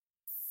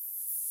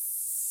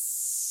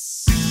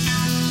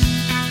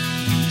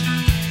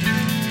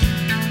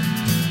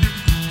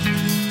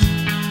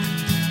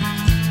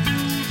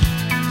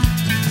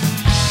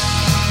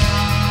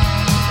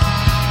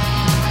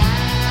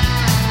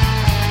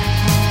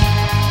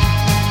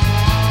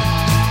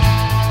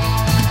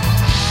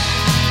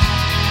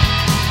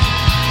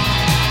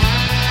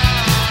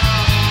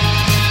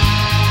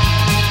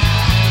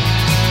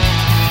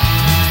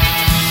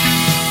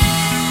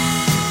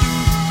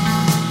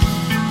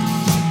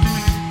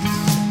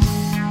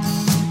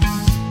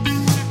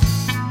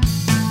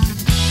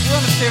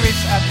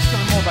series,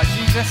 discovering more about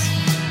Jesus.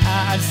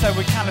 And so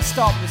we kind of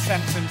start with the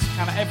sentence,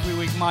 kind of every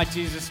week, my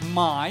Jesus,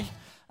 my.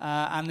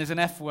 And there's an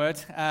F word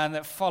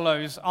that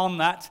follows on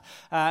that.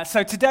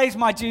 So today's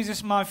my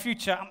Jesus, my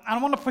future. And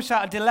I want to push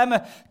out a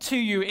dilemma to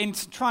you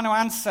into trying to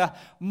answer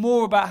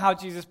more about how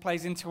Jesus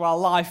plays into our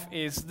life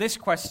is this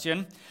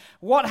question.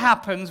 What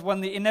happens when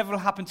the inevitable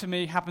happens to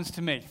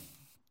me?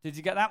 Did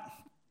you get that?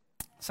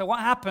 So what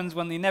happens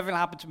when the inevitable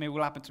happens to me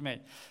will happen to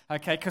me?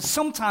 Okay, because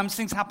sometimes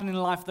things happen in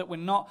life that we're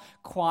not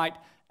quite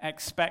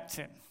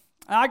expecting.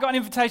 And I got an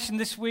invitation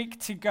this week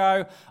to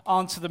go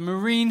onto the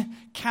Marine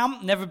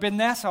camp. Never been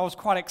there, so I was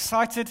quite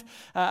excited.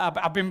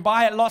 I've been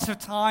by it lots of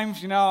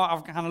times. You know,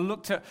 I've kind of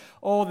looked at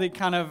all the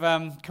kind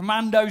of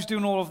commandos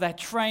doing all of their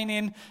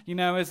training, you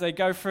know, as they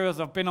go through, as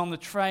I've been on the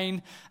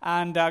train.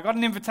 And I got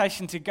an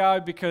invitation to go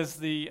because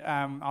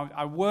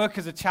I work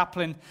as a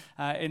chaplain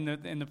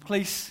in the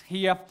police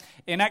here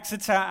in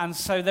Exeter. And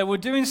so they were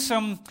doing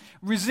some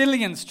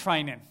resilience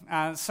training.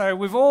 And so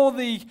with all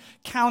the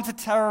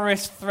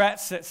counter-terrorist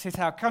threats that's hit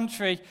our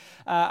country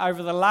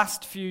over the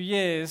last few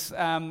years,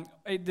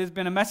 there's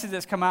been a message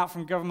that's come out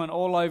from government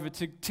all over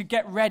to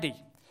get ready,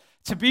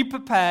 to be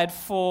prepared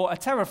for a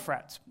terror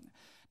threat.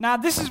 Now,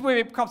 this is where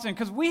it comes in,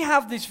 because we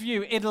have this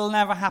view, it'll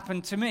never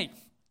happen to me.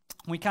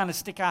 We kind of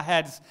stick our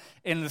heads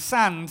in the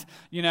sand,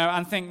 you know,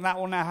 and think that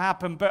will never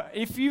happen. But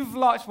if you've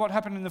watched what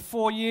happened in the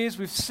 4 years,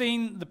 we've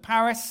seen the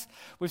Paris,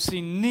 we've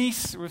seen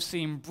Nice, we've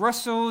seen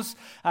Brussels,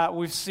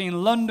 we've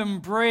seen London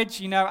Bridge,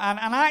 you know, and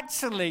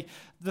actually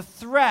the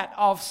threat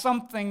of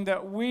something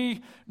that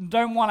we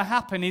don't want to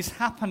happen is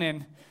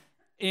happening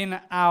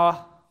in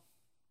our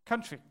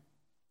country.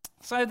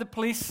 So the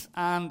police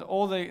and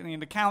all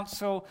the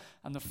council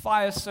and the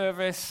fire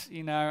service,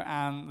 you know,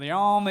 and the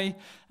army,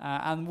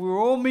 and we're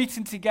all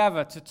meeting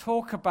together to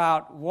talk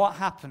about what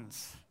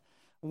happens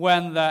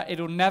when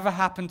it'll never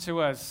happen to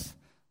us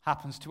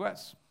happens to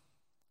us.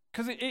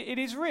 Because it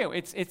is real.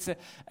 It's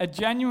a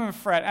genuine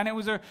threat. And it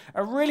was a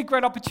really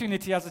great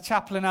opportunity as a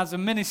chaplain, as a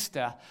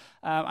minister.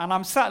 And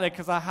I'm sat there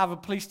because I have a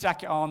police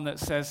jacket on that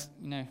says,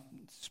 you know,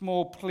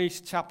 small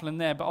police chaplain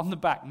there, but on the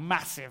back,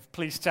 massive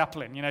police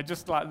chaplain, you know,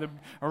 just like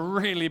a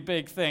really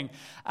big thing.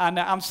 And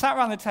I'm sat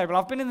around the table.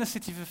 I've been in the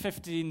city for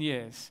 15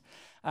 years.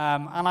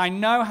 And I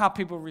know how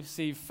people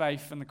receive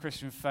faith and the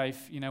Christian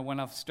faith, you know, when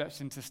I've stepped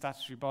into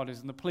statutory bodies.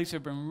 And the police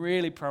have been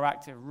really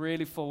proactive,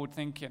 really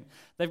forward-thinking.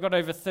 They've got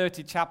over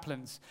 30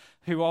 chaplains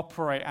who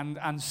operate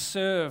and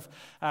serve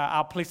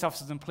our police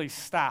officers and police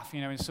staff,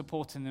 you know, in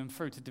supporting them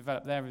through to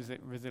develop their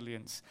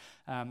resilience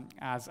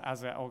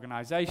as an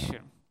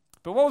organisation.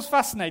 But what was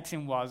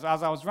fascinating was,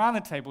 as I was around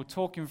the table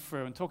talking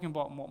through and talking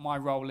about what my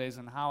role is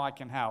and how I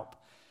can help,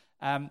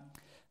 one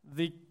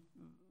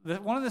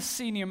of the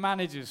senior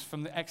managers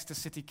from the Exeter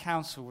City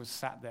Council was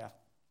sat there.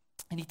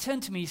 And he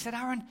turned to me, he said,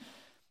 Aaron,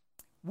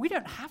 we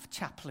don't have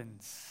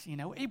chaplains. You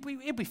know,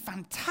 it'd be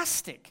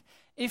fantastic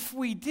if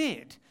we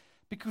did.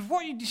 Because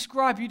what you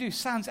describe you do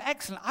sounds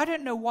excellent. I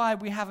don't know why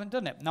we haven't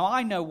done it. Now,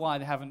 I know why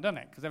they haven't done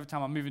it, because every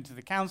time I move into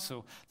the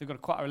council, they've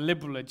got quite a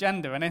liberal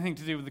agenda, and anything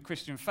to do with the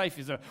Christian faith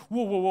is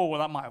whoa,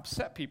 that might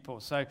upset people.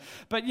 So,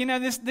 but, you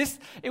know,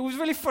 it was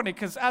really funny,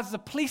 because as the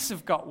police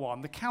have got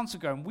one, the council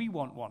going, we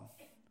want one.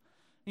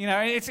 You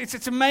know,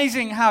 it's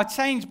amazing how it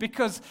changed,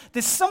 because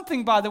there's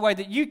something, by the way,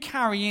 that you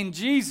carry in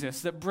Jesus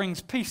that brings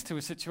peace to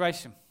a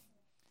situation.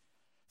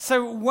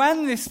 So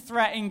when this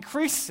threat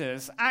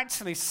increases,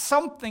 actually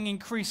something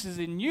increases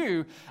in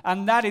you,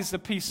 and that is the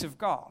peace of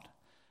God.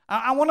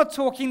 I want to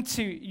talk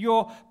into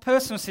your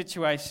personal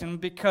situation,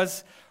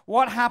 because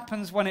what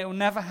happens when it will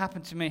never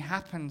happen to me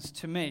happens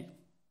to me.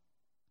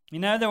 You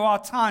know, there are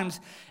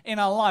times in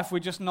our life we're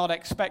just not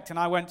expecting.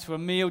 I went to a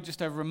meal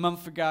just over a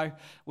month ago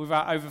with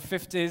our over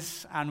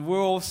 50s, and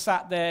we're all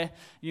sat there,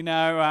 you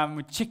know,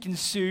 with chicken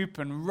soup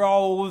and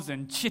rolls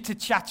and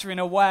chitter-chattering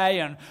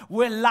away, and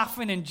we're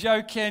laughing and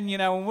joking, you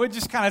know, and we're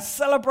just kind of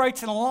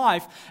celebrating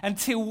life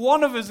until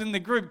one of us in the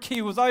group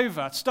keels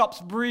over,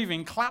 stops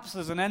breathing,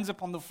 collapses, and ends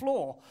up on the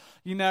floor,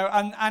 you know,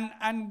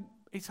 and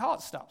his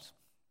heart stops.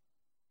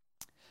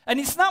 And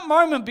it's that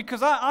moment,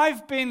 because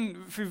I've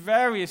been through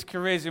various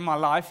careers in my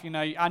life. You know,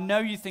 I know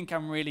you think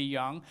I'm really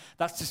young.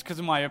 That's just because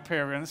of my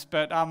appearance.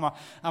 But I'm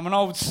an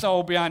old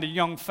soul behind a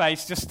young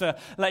face, just to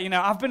let you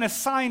know. I've been a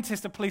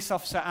scientist, a police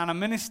officer, and a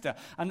minister.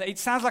 And it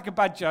sounds like a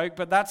bad joke,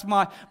 but that's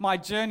my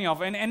journey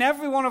of it. And in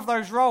every one of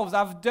those roles,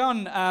 I've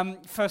done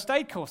first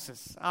aid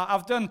courses.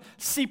 I've done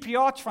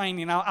CPR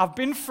training. I've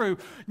been through,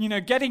 you know,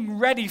 getting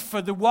ready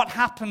for the what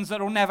happens that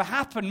will never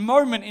happen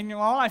moment in your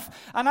life.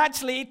 And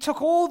actually, it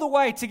took all the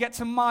way to get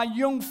to my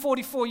young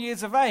 44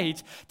 years of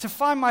age to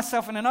find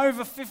myself in an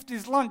over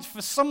 50s lunch for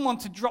someone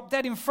to drop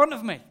dead in front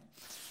of me.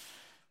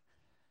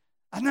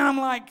 And then I'm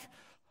like,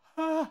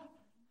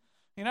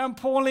 you know, and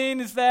Pauline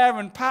is there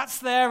and Pat's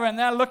there, and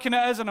they're looking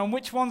at us and on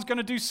which one's going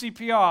to do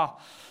CPR,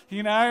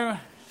 you know.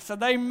 So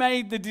they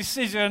made the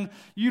decision,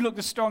 you look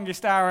the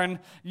strongest, Aaron,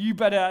 you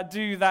better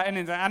do that.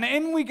 And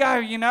in we go,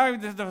 you know,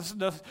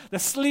 the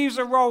sleeves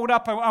are rolled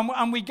up,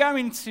 and we go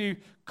into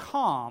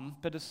calm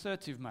but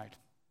assertive mode.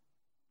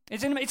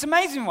 It's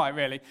amazing why,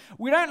 really.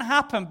 We don't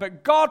happen,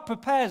 but God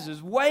prepares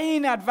us way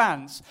in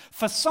advance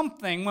for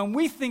something when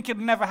we think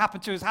it'll never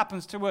happen to us,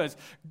 happens to us.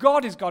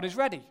 God is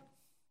ready.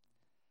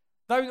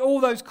 All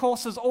those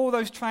courses, all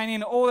those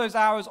training, all those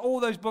hours, all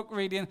those book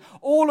reading,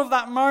 all of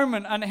that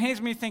moment, and here's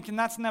me thinking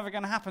that's never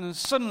going to happen, and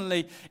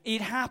suddenly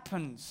it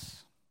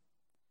happens.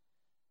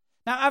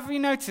 Now, have you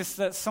noticed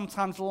that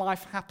sometimes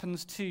life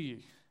happens to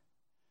you?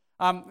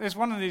 There's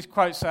one of these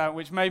quotes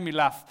which made me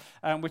laugh,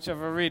 which I've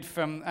read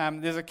from,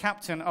 there's a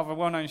captain of a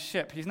well-known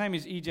ship. His name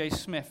is E.J.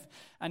 Smith,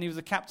 and he was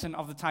the captain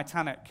of the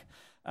Titanic.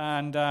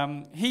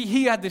 And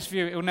he had this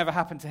view, it will never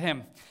happen to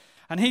him.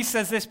 And he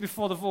says this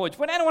before the voyage: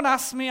 when anyone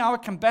asks me how I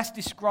can best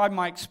describe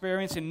my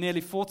experience in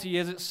nearly 40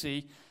 years at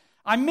sea,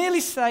 I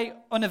merely say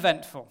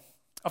uneventful.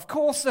 Of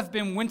course, there have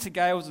been winter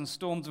gales and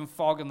storms and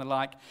fog and the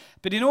like,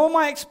 but in all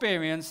my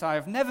experience, I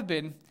have never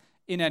been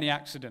in any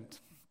accident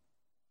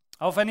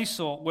of any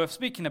sort worth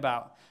speaking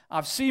about.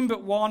 I've seen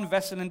but one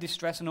vessel in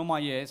distress in all my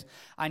years.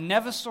 I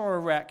never saw a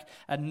wreck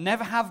and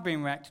never have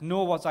been wrecked,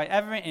 nor was I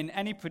ever in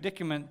any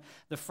predicament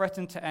that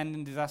threatened to end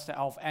in disaster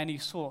of any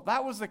sort.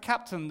 That was the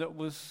captain that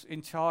was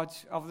in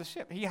charge of the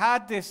ship. He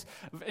had this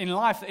in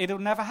life that it'll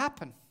never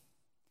happen.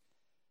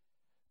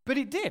 But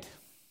it did. It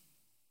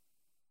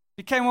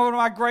became one of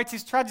our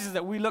greatest tragedies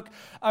that we look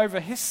over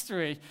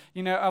history,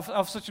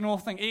 of such an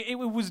awful thing. It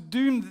was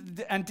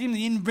doomed and deemed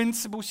the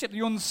invincible ship,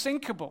 the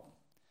unsinkable.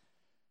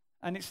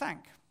 And it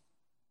sank.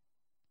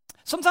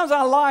 Sometimes in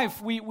our life,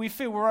 we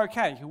feel we're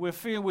okay. We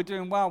feel we're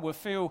doing well. We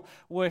feel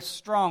we're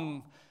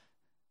strong.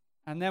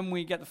 And then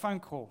we get the phone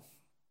call.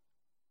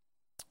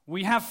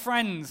 We have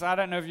friends. I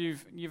don't know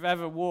if you've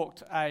ever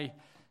walked a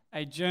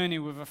journey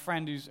with a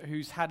friend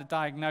who's had a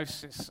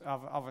diagnosis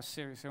of a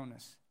serious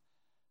illness.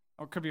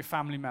 Or it could be a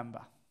family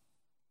member.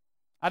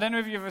 I don't know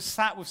if you ever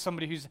sat with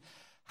somebody who's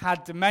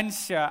had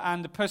dementia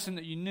and the person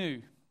that you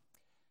knew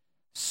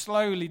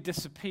slowly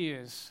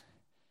disappears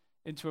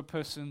into a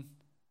person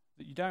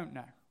that you don't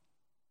know.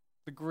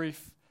 The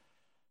grief,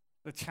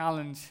 the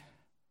challenge.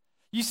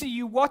 You see,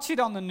 you watch it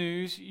on the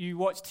news, you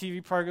watch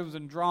TV programs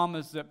and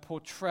dramas that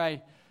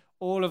portray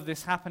all of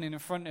this happening in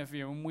front of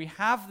you, and we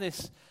have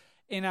this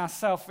in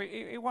ourselves.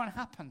 It won't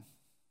happen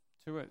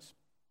to us.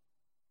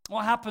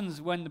 What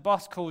happens when the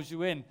boss calls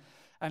you in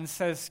and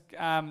says,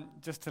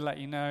 just to let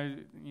you know,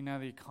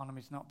 the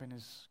economy's not been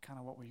as kind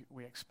of what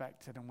we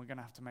expected, and we're going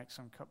to have to make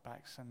some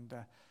cutbacks, and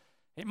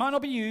it might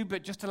not be you,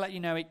 but just to let you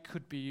know, it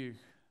could be you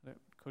that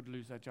could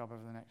lose their job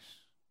over the next,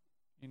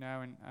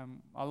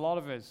 and a lot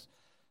of us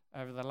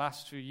over the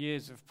last few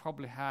years have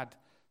probably had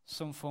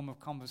some form of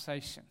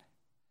conversation.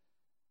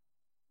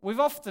 We've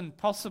often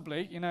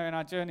possibly, in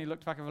our journey,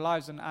 looked back over our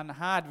lives and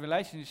had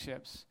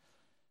relationships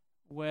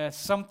where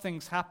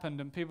something's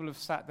happened and people have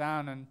sat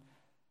down and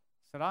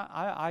said,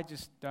 I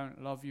just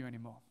don't love you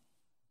anymore.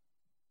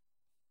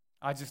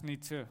 I just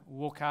need to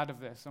walk out of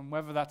this. And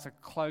whether that's a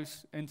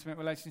close, intimate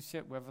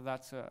relationship, whether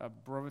that's a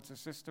brother to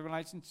sister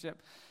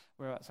relationship,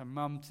 whether that's a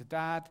mum to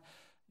dad,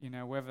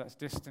 whether that's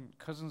distant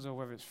cousins or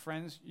whether it's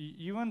friends,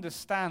 you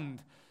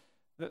understand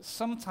that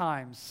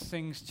sometimes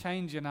things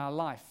change in our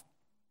life.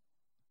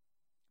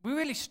 We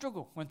really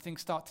struggle when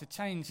things start to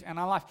change in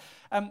our life.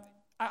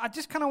 I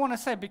just kind of want to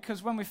say,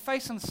 because when we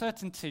face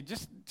uncertainty,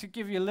 just to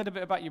give you a little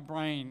bit about your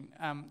brain,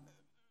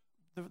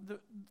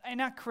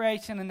 in our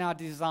creation and our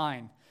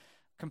design,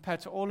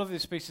 compared to all of the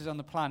species on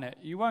the planet,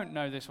 you won't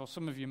know this, or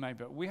some of you may,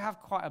 but we have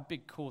quite a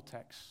big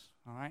cortex,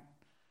 all right?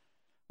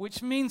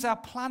 Which means our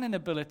planning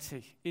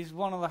ability is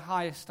one of the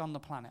highest on the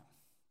planet.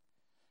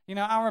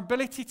 Our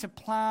ability to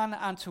plan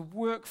and to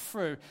work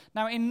through.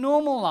 Now, in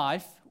normal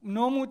life,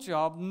 normal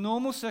job,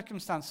 normal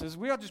circumstances,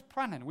 we are just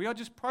planning. We are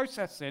just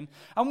processing.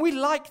 And we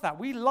like that.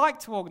 We like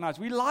to organize.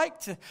 We like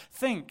to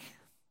think.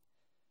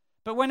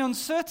 But when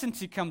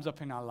uncertainty comes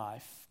up in our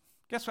life,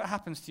 guess what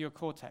happens to your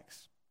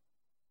cortex?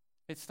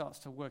 It starts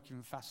to work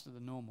even faster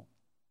than normal.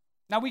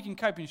 Now, we can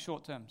cope in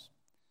short terms.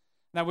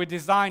 Now, we're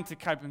designed to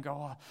cope and go,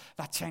 oh,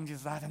 that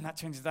changes that, and that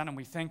changes that, and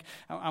we think,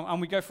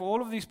 and we go for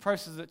all of these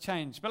processes that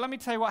change. But let me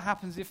tell you what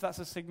happens if that's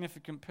a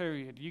significant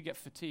period. You get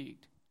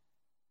fatigued.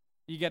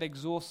 You get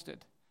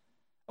exhausted.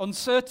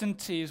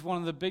 Uncertainty is one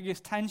of the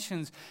biggest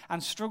tensions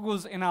and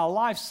struggles in our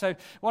life. So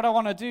what I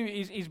want to do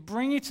is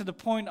bring you to the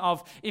point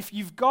of, if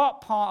you've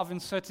got part of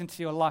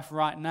uncertainty in your life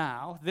right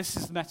now, this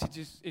is the message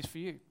is for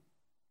you.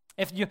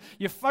 If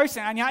you're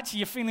focusing and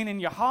you're feeling in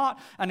your heart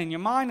and in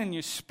your mind and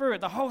your spirit,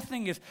 the whole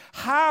thing is,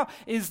 how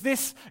is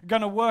this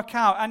going to work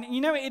out? And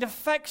it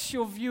affects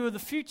your view of the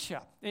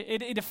future.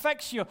 It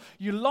affects your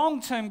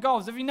long-term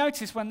goals. Have you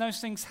noticed when those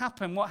things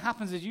happen, what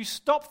happens is you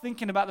stop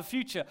thinking about the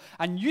future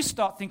and you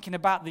start thinking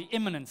about the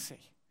imminency.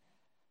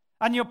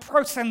 And you're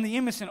processing the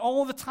imminency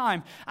all the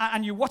time,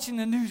 and you're watching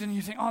the news and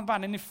you think, oh,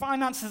 man, and if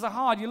finances are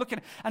hard, you're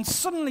looking, and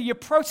suddenly you're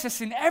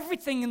processing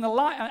everything in the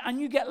light,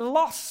 and you get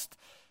lost.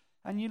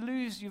 And you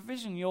lose your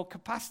vision, your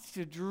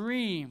capacity to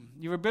dream,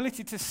 your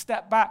ability to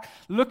step back,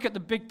 look at the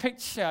big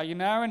picture,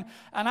 and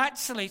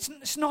actually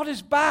it's not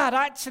as bad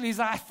actually as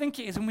I think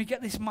it is, and we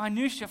get this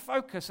minutiae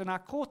focus and our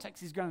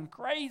cortex is going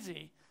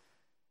crazy.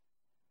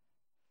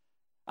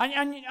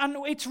 And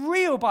it's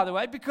real, by the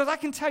way, because I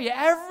can tell you,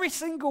 every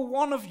single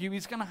one of you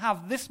is going to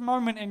have this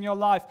moment in your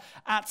life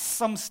at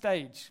some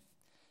stage.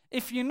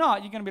 If you're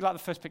not, you're going to be like the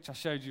first picture I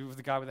showed you with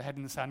the guy with the head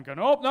in the sand going,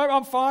 oh, no,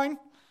 I'm fine.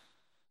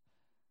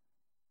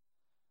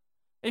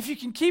 If you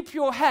can keep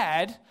your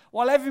head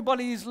while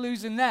everybody is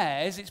losing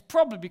theirs, it's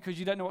probably because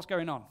you don't know what's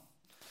going on.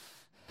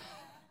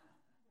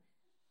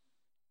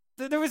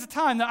 There is a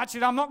time that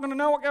actually I'm not going to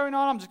know what's going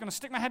on. I'm just going to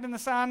stick my head in the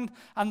sand,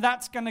 and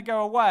that's going to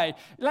go away.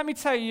 Let me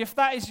tell you, if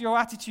that is your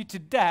attitude to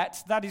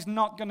debt, that is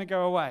not going to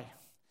go away.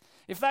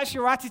 If that's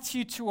your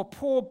attitude to a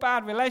poor,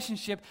 bad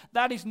relationship,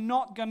 that is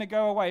not going to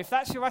go away. If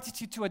that's your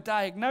attitude to a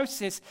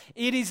diagnosis,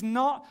 it is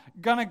not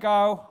going to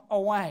go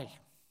away.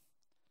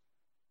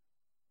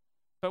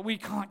 But we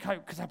can't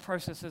cope because our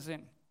process is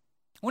in.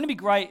 Wouldn't it be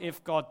great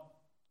if God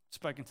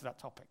spoke into that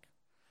topic?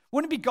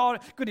 Wouldn't it be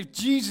good if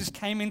Jesus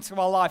came into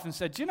our life and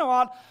said, do you know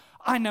what?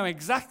 I know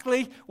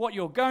exactly what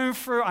you're going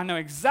through. I know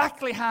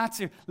exactly how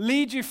to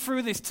lead you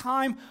through this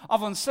time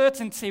of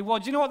uncertainty. Well,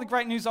 do you know what the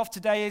great news of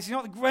today is? You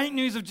know what the great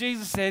news of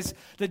Jesus is?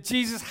 That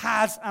Jesus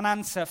has an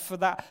answer for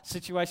that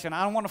situation.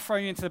 I want to throw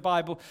you into the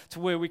Bible to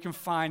where we can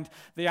find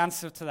the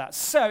answer to that.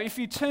 So if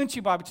you turn to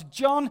your Bible to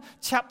John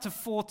chapter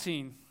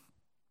 14.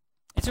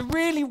 It's a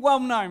really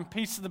well-known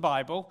piece of the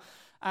Bible,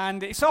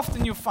 and it's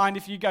often you'll find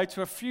if you go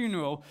to a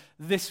funeral,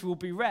 this will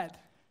be read.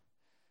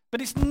 But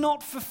it's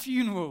not for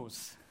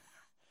funerals.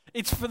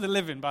 It's for the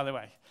living, by the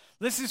way.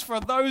 This is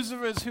for those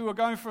of us who are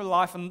going through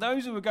life and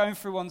those who are going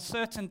through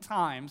uncertain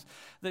times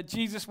that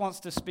Jesus wants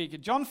to speak.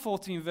 John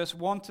 14, verse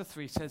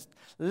 1-3 says,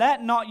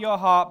 "Let not your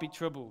heart be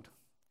troubled.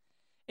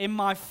 In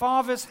my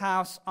Father's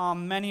house are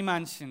many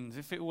mansions.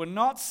 If it were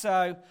not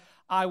so,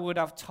 I would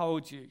have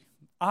told you.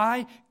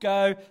 I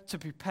go to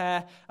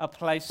prepare a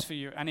place for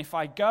you. And if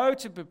I go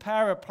to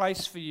prepare a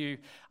place for you,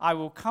 I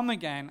will come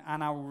again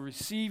and I will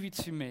receive you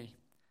to me.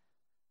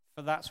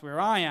 For that's where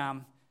I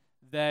am,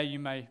 there you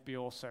may be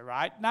also,"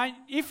 right? Now,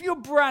 if you're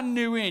brand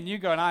new in, you're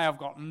going, I have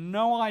got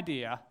no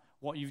idea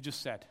what you've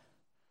just said.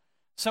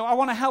 So I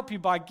want to help you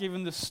by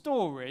giving the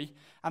story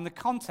and the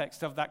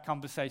context of that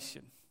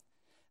conversation.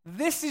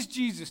 This is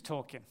Jesus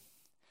talking.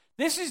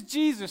 This is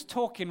Jesus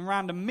talking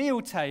around a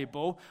meal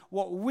table,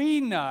 what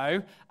we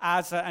know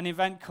as an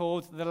event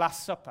called the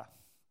Last Supper.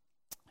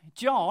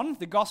 John,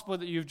 the gospel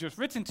that you've just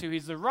written to,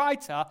 he's the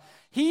writer.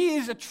 He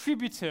is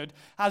attributed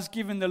as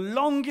giving the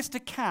longest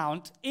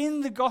account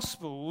in the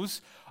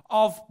Gospels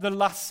of the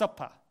Last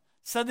Supper.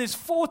 So there's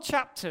 4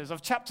 chapters,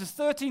 of chapters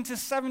 13 to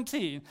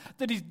 17,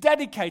 that is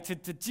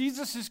dedicated to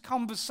Jesus'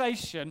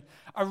 conversation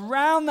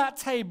around that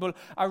table,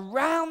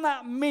 around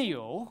that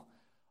meal,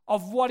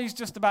 of what is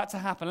just about to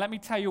happen. Let me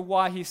tell you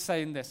why he's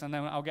saying this, and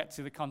then I'll get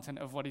to the content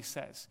of what he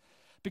says.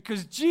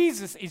 Because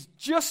Jesus is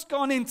just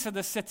gone into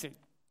the city.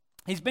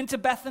 He's been to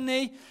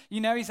Bethany,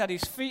 he's had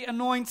his feet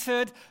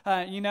anointed,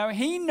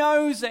 he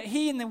knows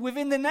that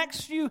within the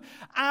next few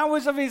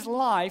hours of his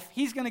life,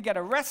 he's going to get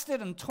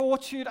arrested and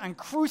tortured and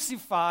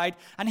crucified,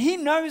 and he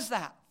knows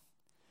that.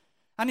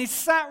 And he's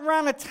sat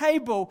around a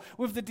table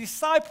with the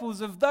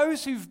disciples of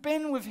those who've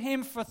been with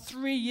him for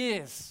 3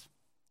 years.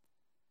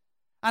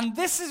 And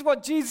this is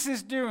what Jesus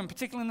is doing,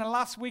 particularly in the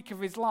last week of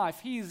his life.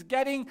 He is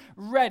getting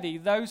ready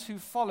those who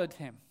followed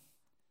him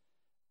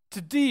to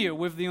deal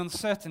with the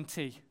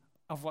uncertainty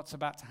of what's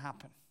about to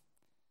happen.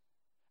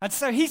 And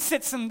so he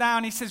sits them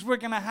down, he says, we're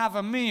going to have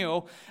a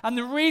meal. And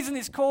the reason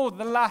it's called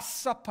the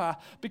Last Supper,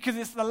 because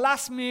it's the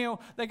last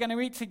meal they're going to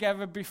eat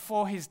together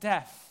before his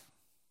death.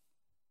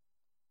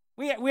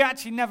 We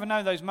actually never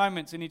know those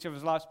moments in each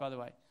other's lives, by the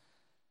way.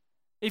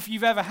 If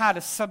you've ever had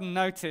a sudden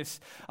notice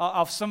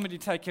of somebody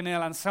taking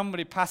ill and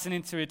somebody passing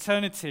into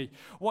eternity,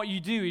 what you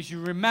do is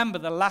you remember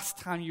the last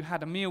time you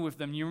had a meal with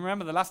them. You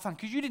remember the last time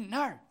because you didn't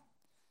know.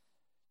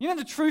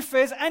 The truth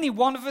is, any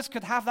one of us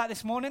could have that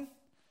this morning.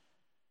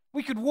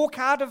 We could walk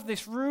out of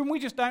this room. We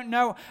just don't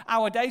know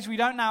our days. We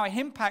don't know our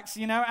impacts,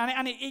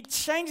 and it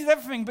changes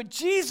everything. But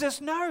Jesus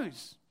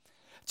knows.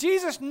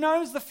 Jesus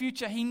knows the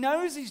future. He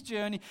knows his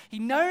journey. He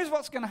knows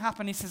what's going to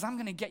happen. He says, I'm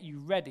going to get you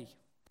ready.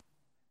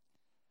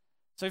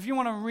 So if you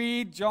want to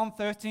read John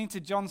 13 to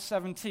John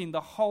 17,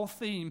 the whole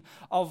theme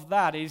of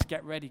that is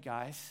get ready,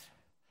 guys.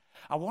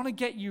 I want to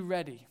get you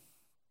ready.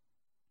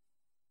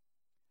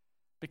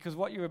 Because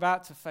what you're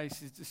about to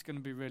face is just going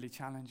to be really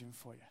challenging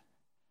for you.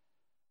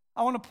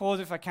 I want to pause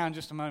if I can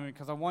just a moment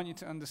because I want you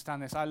to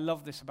understand this. I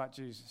love this about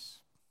Jesus.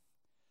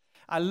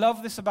 I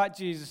love this about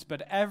Jesus,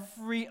 but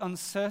every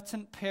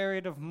uncertain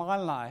period of my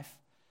life,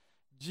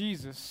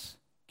 Jesus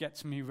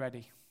gets me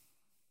ready.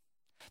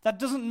 That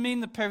doesn't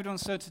mean the period of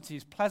uncertainty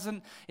is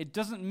pleasant. It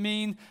doesn't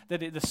mean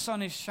that the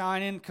sun is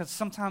shining, because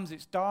sometimes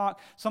it's dark,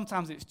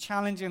 sometimes it's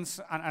challenging,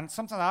 and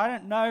sometimes I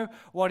don't know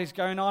what is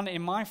going on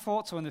in my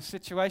thoughts or in the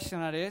situation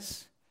that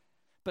is.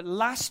 But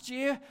last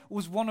year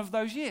was one of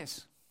those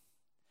years.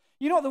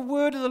 You know what the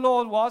word of the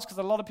Lord was? Because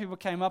a lot of people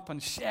came up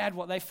and shared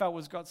what they felt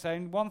was God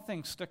saying. One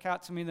thing stuck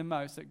out to me the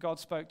most that God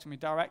spoke to me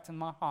direct in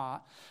my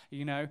heart,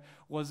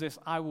 was this: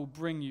 I will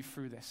bring you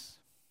through this.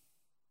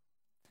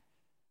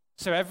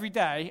 So every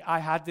day I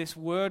had this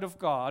word of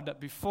God that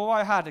before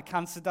I had a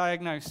cancer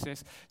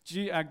diagnosis,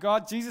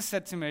 Jesus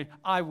said to me,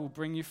 I will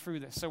bring you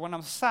through this. So when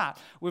I'm sat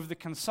with the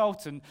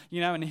consultant,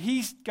 and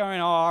he's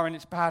going, and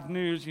it's bad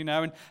news,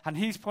 and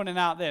he's pointing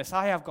out this,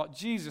 I have got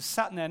Jesus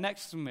sat there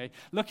next to me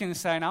looking and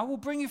saying, I will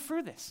bring you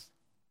through this.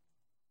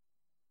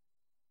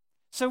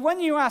 So when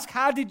you ask,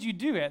 how did you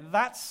do it?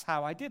 That's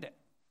how I did it.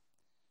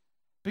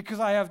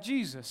 Because I have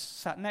Jesus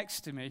sat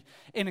next to me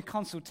in a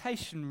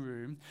consultation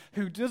room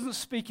who doesn't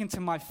speak into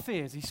my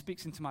fears, he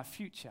speaks into my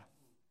future.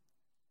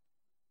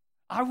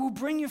 I will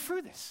bring you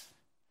through this.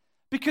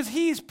 Because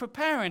he is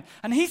preparing,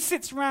 and he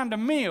sits around a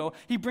meal,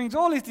 he brings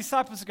all his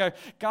disciples to go,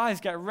 guys,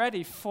 get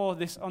ready for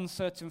this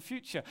uncertain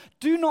future.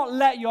 Do not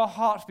let your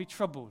hearts be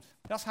troubled.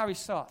 That's how he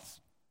starts.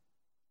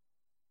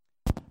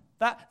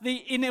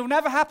 It will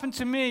never happen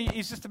to me,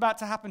 it's just about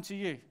to happen to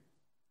you.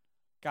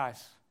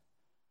 Guys.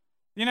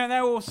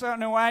 They're all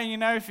certain away,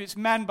 if it's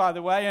men, by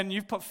the way, and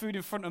you've put food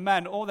in front of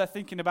men, all they're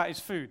thinking about is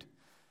food.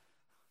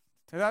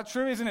 Is that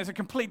true, isn't it? It's a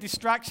complete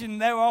distraction.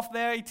 They're off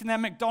there eating their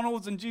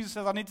McDonald's, and Jesus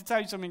says, I need to tell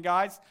you something,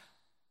 guys.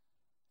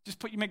 Just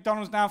put your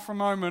McDonald's down for a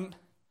moment.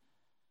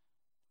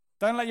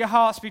 Don't let your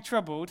hearts be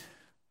troubled.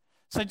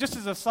 So just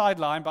as a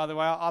sideline, by the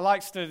way, I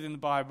like studying the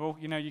Bible.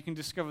 You can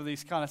discover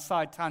these kind of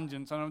side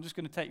tangents, and I'm just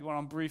going to take you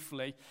on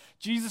briefly.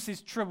 Jesus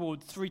is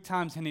troubled 3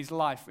 times in his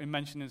life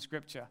mentioned in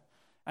Scripture.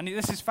 And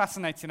this is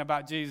fascinating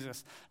about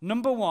Jesus.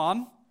 Number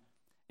 1,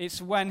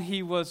 it's when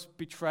he was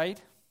betrayed.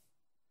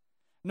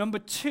 Number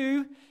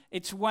 2,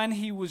 it's when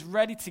he was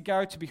ready to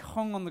go to be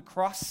hung on the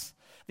cross.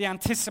 The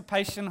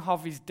anticipation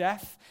of his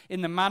death.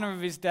 In the manner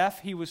of his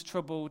death, he was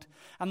troubled.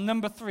 And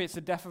number 3, it's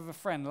the death of a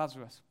friend,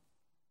 Lazarus.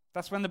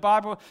 That's when the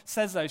Bible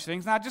says those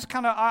things. Now,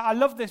 I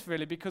love this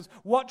really, because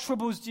what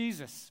troubles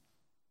Jesus?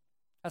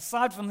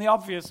 Aside from the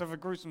obvious of a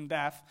gruesome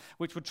death,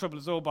 which would trouble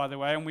us all, by the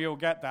way, and we all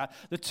get that,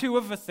 the 2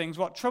 other things,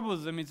 what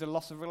troubles them is the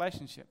loss of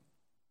relationship.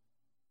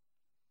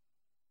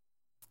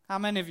 How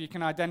many of you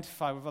can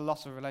identify with a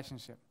loss of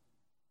relationship?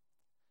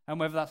 And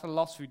whether that's a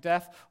loss through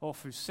death or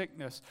through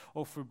sickness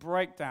or through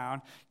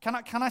breakdown,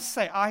 can I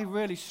say I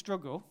really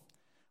struggle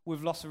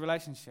with loss of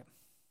relationship?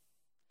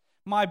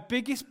 My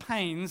biggest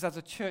pains as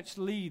a church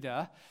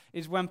leader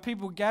is when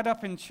people get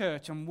up in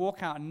church and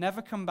walk out and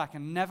never come back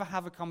and never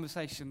have a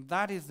conversation.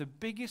 That is the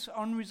biggest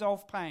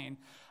unresolved pain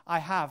I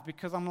have,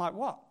 because I'm like,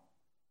 what?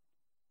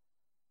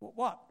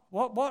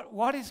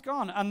 What is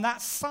gone? And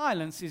that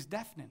silence is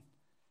deafening.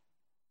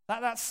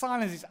 That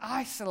silence is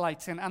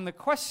isolating, and the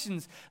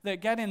questions that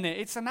get in there,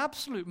 it's an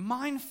absolute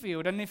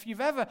minefield. And if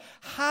you've ever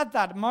had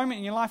that moment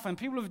in your life when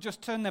people have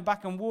just turned their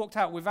back and walked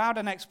out without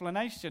an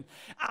explanation,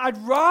 I'd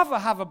rather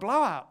have a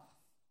blowout.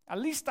 At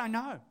least I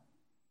know.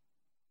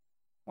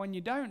 When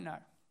you don't know.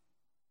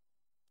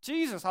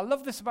 Jesus, I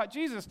love this about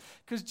Jesus,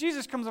 because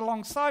Jesus comes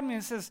alongside me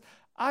and says,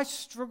 I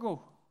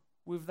struggle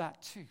with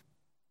that too.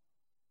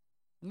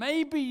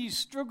 Maybe you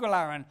struggle,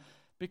 Aaron,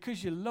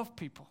 because you love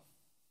people.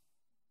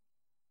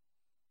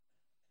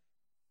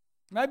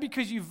 Maybe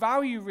because you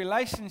value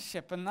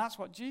relationship, and that's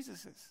what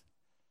Jesus is.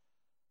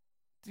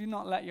 Do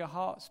not let your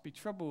hearts be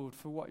troubled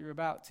for what you're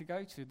about to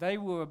go to. They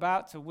were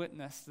about to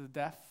witness the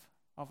death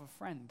of a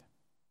friend.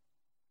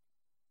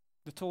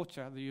 The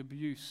torture, the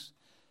abuse.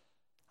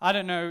 I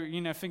don't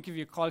know, think of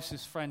your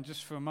closest friend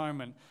just for a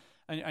moment,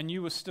 and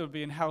you were still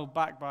being held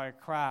back by a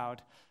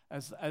crowd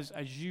as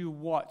you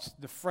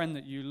watched the friend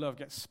that you love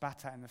get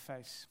spat at in the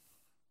face.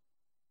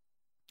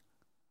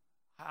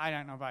 I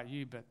don't know about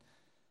you, but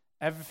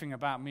everything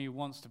about me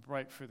wants to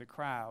break through the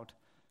crowd,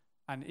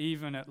 and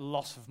even at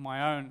loss of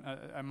my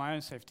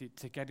own safety,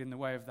 to get in the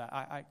way of that.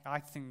 I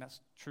think that's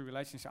true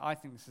relationship. I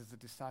think this is the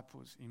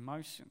disciples'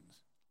 emotions.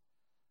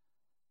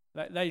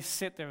 They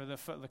sit there at the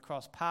foot of the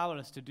cross,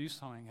 powerless to do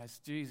something, as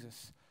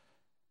Jesus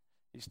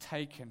is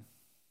taken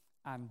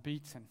and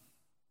beaten.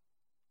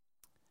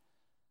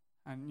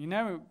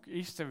 And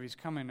Easter is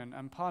coming,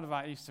 and part of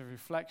our Easter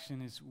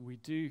reflection is we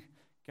do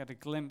get a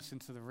glimpse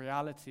into the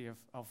reality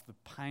of the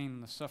pain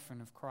and the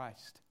suffering of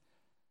Christ.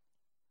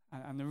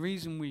 And the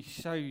reason we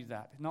show you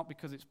that, not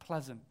because it's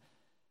pleasant,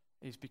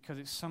 is because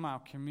it somehow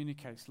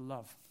communicates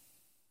love.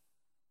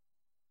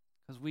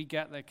 Because we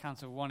get the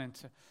kind of wanting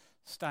to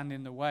stand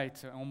in the way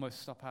to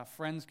almost stop our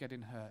friends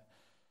getting hurt.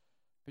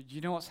 But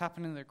you know what's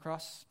happening at the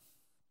cross?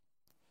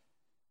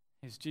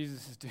 Is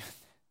Jesus is doing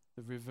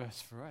the reverse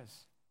for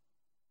us.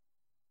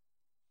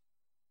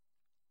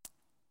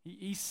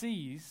 He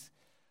sees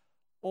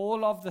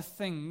all of the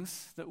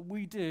things that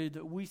we do,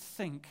 that we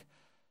think,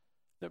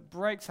 that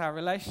breaks our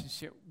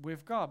relationship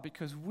with God,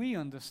 because we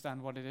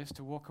understand what it is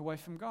to walk away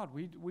from God.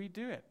 We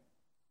do it.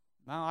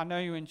 Now, I know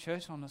you're in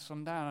church on a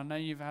Sunday, and I know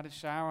you've had a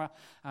shower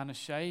and a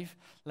shave,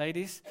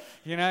 ladies,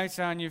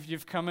 and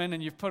you've come in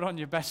and you've put on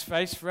your best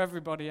face for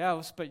everybody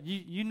else, but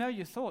you know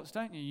your thoughts,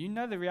 don't you? You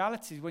know the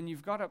realities when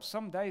you've got up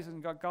some days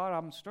and got, God,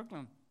 I'm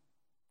struggling.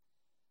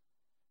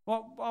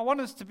 Well, I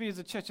want us to be, as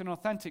a church, an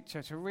authentic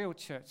church, a real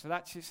church. So that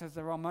actually says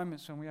there are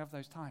moments when we have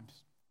those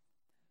times.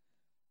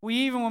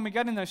 Even when we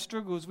get in those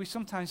struggles, we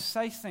sometimes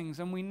say things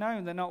and we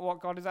know they're not what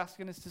God is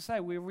asking us to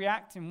say. We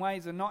react in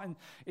ways that not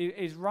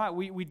is right.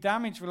 We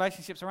damage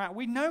relationships around.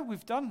 We know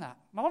we've done that.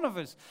 None of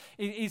us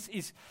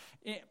is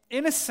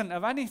innocent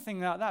of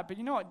anything like that. But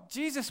you know what?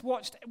 Jesus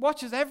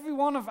watches every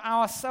one of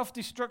our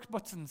self-destruct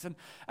buttons.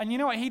 And you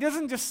know what? He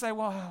doesn't just say,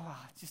 well,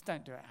 just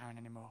don't do it, Aaron,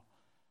 anymore.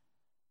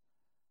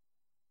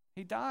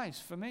 He dies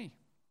for me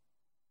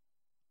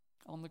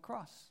on the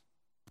cross.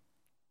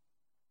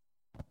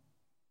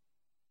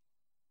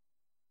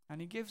 And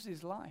he gives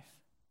his life.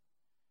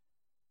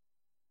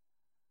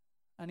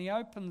 And he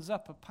opens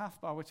up a path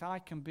by which I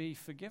can be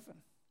forgiven.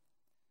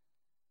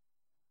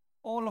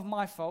 All of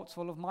my faults,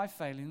 all of my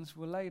failings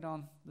were laid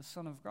on the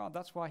Son of God.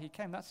 That's why he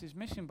came. That's his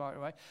mission, by the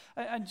way.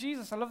 And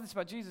Jesus, I love this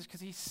about Jesus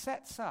because he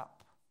sets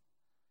up.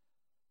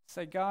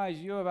 Say, guys,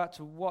 you're about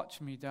to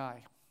watch me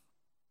die.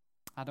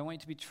 I don't want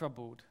you to be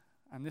troubled.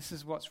 And this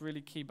is what's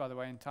really key, by the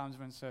way, in times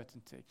of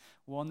uncertainty.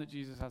 One, that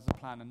Jesus has a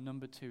plan. And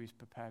number two, he's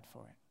prepared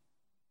for it.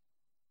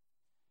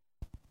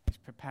 He's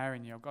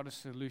preparing you. I've got a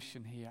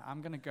solution here.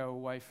 I'm going to go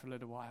away for a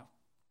little while.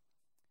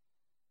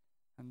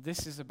 And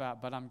this is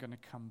about, but I'm going to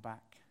come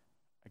back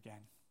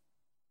again.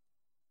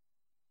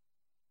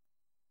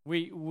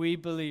 We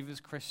believe as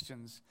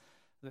Christians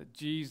that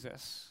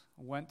Jesus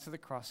went to the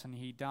cross and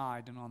he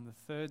died, and on the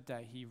third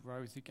day he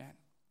rose again.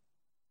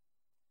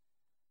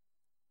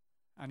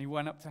 And he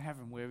went up to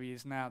heaven where he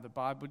is now. The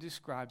Bible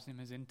describes him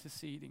as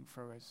interceding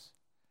for us.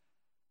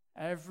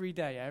 Every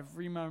day,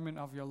 every moment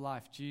of your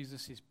life,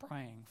 Jesus is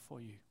praying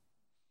for you.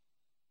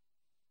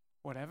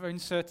 Whatever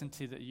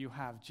uncertainty that you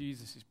have,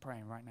 Jesus is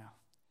praying right now.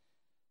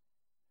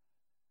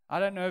 I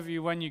don't know if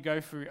you, when you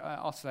go through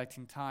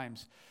oscillating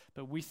times,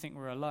 but we think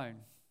we're alone.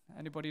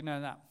 Anybody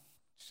know that?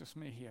 It's just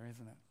me here,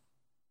 isn't it?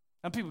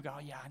 And people go,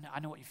 oh yeah,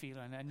 I know what you're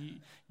feeling. And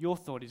your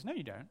thought is, no,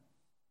 you don't.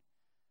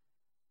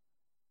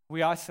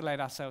 We isolate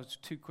ourselves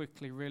too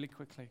quickly, really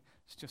quickly.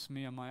 It's just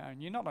me on my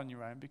own. You're not on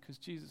your own because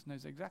Jesus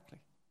knows exactly.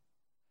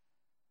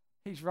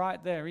 He's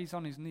right there. He's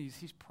on his knees.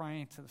 He's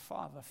praying to the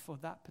Father for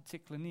that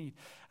particular need.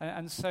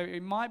 And so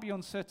it might be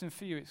uncertain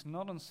for you. It's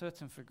not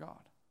uncertain for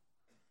God.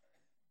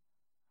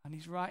 And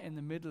he's right in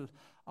the middle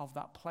of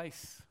that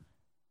place.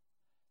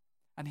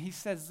 And he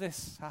says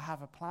this, I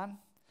have a plan.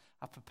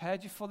 I've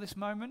prepared you for this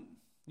moment.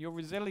 Your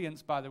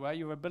resilience, by the way,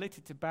 your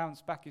ability to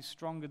bounce back is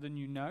stronger than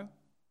you know.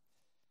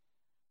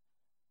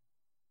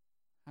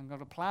 I've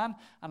got a plan,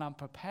 and I'm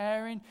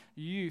preparing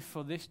you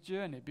for this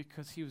journey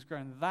because he was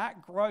growing.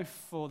 That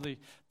growth for the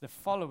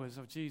followers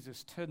of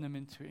Jesus turned them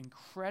into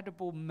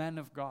incredible men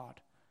of God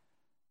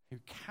who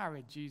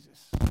carried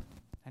Jesus.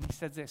 And he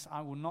says this, I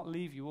will not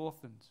leave you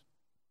orphans.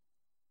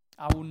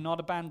 I will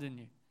not abandon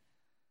you.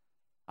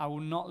 I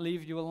will not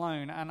leave you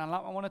alone. And I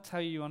want to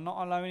tell you, you're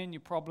not alone in your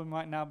problem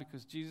right now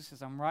because Jesus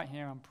says, I'm right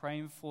here, I'm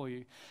praying for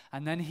you.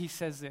 And then he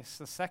says this,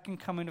 the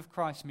second coming of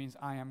Christ means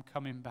I am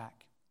coming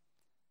back.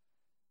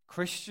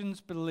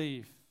 Christians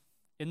believe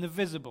in the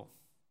visible,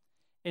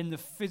 in the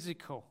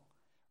physical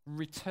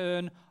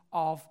return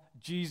of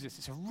Jesus.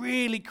 It's a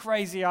really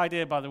crazy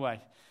idea, by the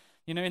way.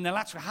 You know, in the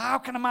lateral, how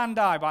can a man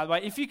die, by the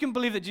way? If you can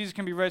believe that Jesus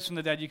can be raised from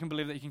the dead, you can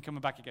believe that he can come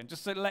back again.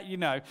 Just to let you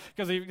know,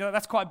 because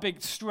that's quite a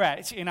big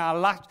stretch in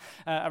our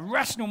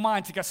rational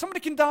mind to go, somebody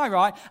can die,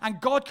 right? And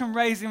God can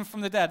raise him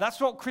from the dead. That's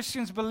what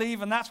Christians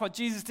believe, and that's what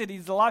Jesus did.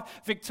 He's alive,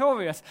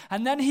 victorious.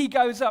 And then he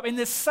goes up in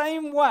the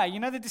same way. You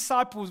know the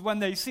disciples, when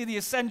they see the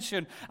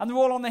ascension, and they're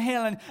all on the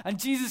hill, and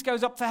Jesus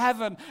goes up to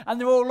heaven, and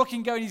they're all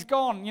looking, going, he's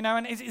gone. You know,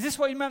 and is this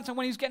what he meant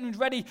when he was getting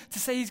ready to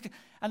say he's gone?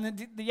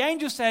 And the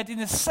angel said, in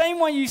the same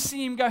way you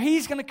see him go,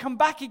 he's going to come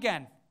back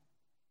again.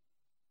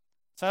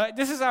 So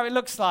this is how it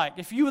looks like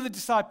if you were the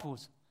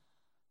disciples.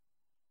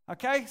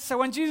 Okay? So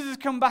when Jesus has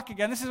come back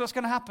again, this is what's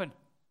going to happen.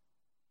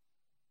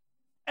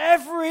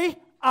 Every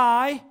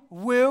eye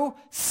will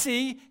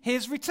see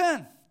his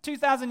return.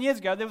 2,000 years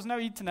ago, there was no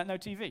internet, no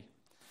TV.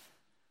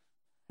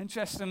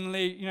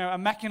 Interestingly, you know, a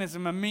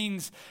mechanism, a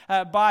means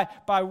by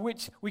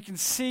which we can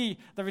see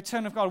the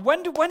return of God.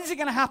 When is it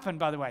going to happen,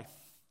 by the way?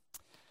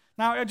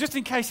 Now, just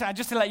in case,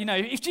 just to let you know,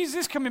 if Jesus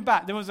is coming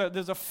back,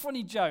 there's a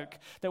funny joke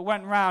that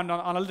went round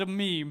on a little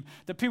meme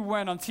that people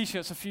wearing on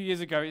T-shirts a few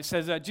years ago. It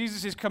says,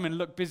 Jesus is coming,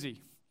 look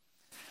busy.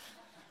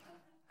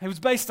 It was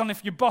based on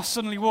if your boss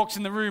suddenly walks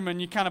in the room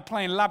and you're kind of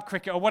playing lab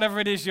cricket or whatever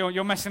it is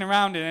you're messing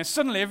around in. And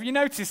suddenly, have you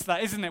noticed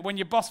that, isn't it? When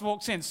your boss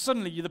walks in,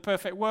 suddenly you're the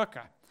perfect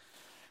worker.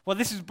 Well,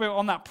 this is built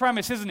on that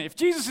premise, isn't it? If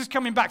Jesus is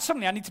coming back,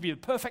 suddenly I need to be the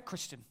perfect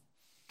Christian.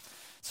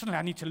 Suddenly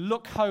I need to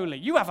look holy.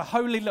 You have a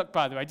holy look,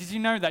 by the way. Did you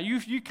know that?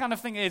 You kind of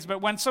think it is,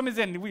 but when someone's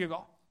in, we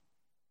go.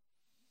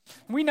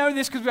 We know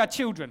this because we are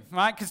children,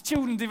 right? Because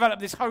children develop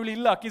this holy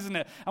look, isn't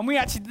it? And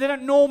they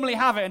don't normally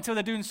have it until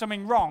they're doing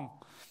something wrong.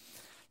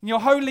 And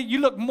you're holy, you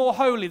look more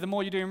holy the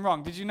more you're doing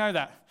wrong. Did you know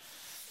that?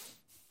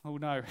 Oh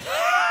no.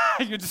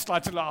 You're just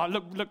like,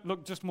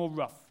 look just more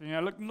rough. You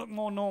know, look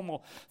more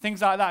normal.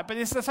 Things like that. But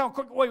it's how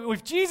quick.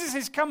 If Jesus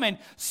is coming,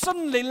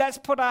 suddenly let's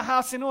put our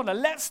house in order.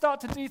 Let's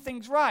start to do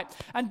things right.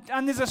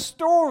 And there's a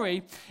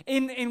story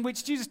in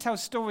which Jesus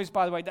tells stories,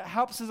 by the way, that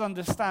helps us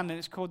understand, and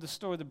it's called the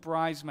story of the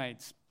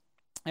bridesmaids.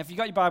 If you've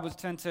got your Bibles,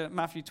 turn to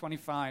Matthew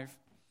 25.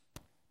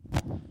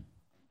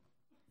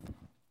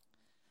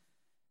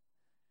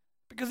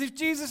 Because if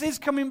Jesus is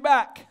coming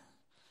back,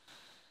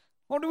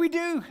 what do we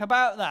do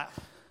about that?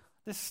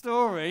 This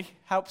story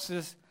helps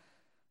us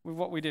with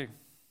what we do.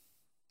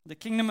 The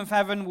kingdom of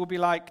heaven will be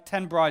like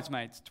 10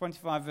 bridesmaids,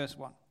 25 verse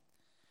 1,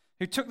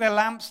 who took their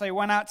lamps, they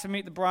went out to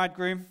meet the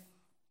bridegroom,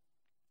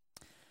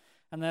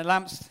 and their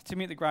lamps to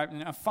meet the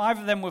bridegroom, and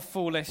 5 of them were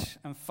foolish,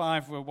 and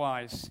 5 were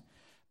wise.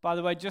 By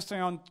the way, just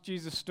on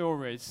Jesus'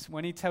 stories,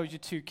 when he tells you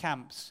 2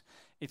 camps,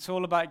 it's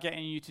all about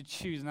getting you to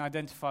choose and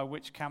identify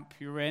which camp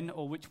you're in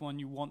or which one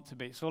you want to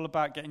be. It's all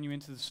about getting you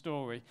into the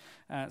story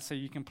so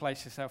you can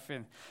place yourself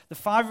in. The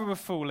 5 who were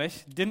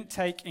foolish didn't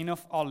take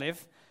enough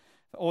olive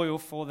oil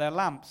for their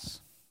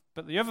lamps,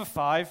 but the other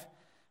 5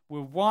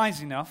 were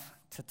wise enough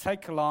to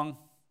take along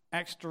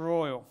extra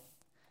oil.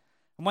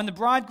 And when the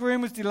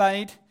bridegroom was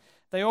delayed,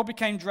 they all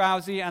became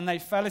drowsy and they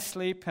fell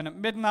asleep. And at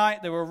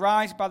midnight they were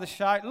aroused by the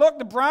shout, "Look,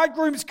 the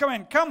bridegroom's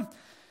coming. Come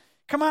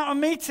out and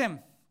meet him."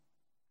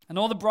 And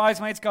all the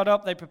bridesmaids got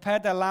up. They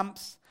prepared their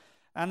lamps.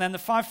 And then the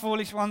 5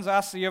 foolish ones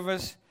asked the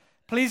others,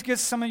 "Please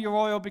give some of your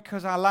oil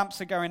because our lamps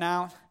are going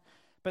out."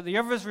 But the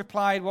others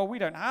replied, "Well, we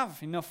don't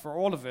have enough for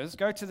all of us.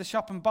 Go to the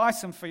shop and buy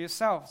some for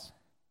yourselves."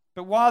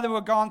 But while they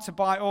were gone to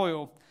buy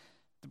oil,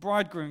 the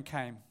bridegroom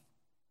came.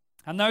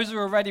 And those who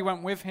were ready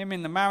went with him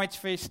in the marriage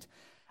feast,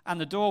 and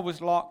the door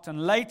was locked.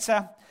 And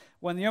later,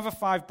 when the other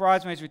 5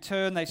 bridesmaids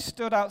returned, they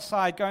stood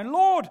outside going,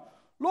 "Lord,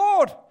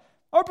 Lord,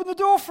 open the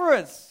door for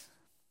us."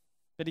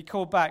 But he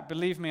called back,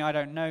 "Believe me, I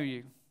don't know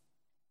you.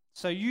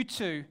 So you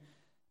too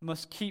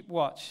must keep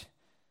watch,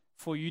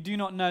 for you do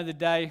not know the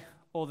day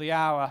or the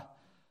hour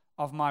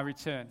of my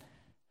return."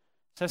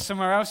 So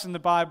somewhere else in the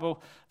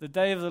Bible, the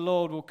day of the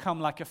Lord will come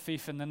like a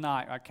thief in the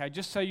night, okay?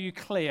 Just so you're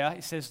clear,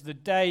 it says the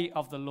day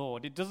of the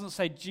Lord. It doesn't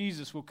say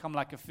Jesus will come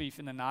like a thief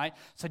in the night.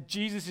 So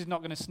Jesus is not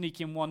going to sneak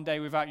in one day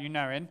without you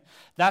knowing.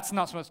 That's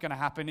not what's going to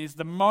happen. Is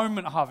the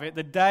moment of it,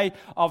 the day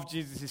of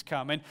Jesus is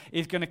coming,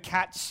 is going to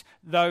catch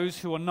those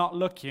who are not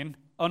looking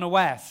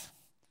unawares.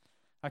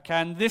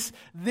 Okay, and this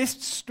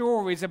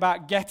story is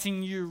about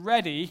getting you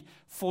ready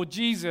for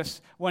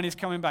Jesus when he's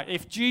coming back.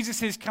 If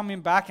Jesus is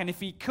coming back, and if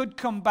he could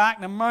come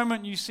back the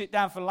moment you sit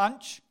down for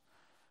lunch,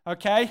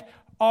 okay,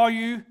 are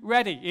you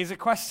ready? Is a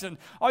question.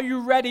 Are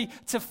you ready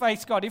to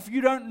face God? If you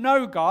don't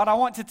know God, I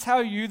want to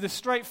tell you the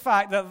straight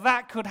fact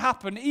that could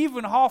happen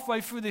even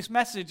halfway through this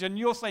message, and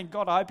you're saying,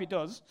 "God, I hope it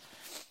does."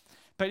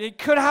 But it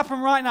could happen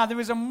right now. There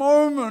is a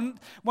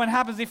moment when it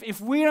happens. If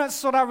we don't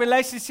sort our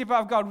relationship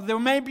out with God, there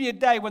may be a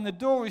day when the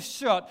door is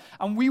shut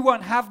and we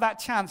won't have that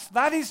chance.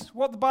 That is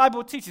what the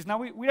Bible teaches. Now,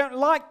 we don't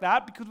like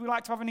that because we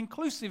like to have an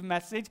inclusive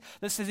message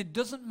that says it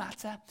doesn't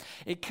matter.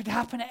 It could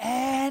happen at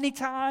any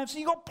time. So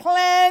you've got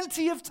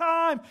plenty of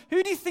time.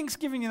 Who do you think's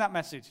giving you that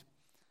message?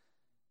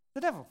 The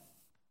devil.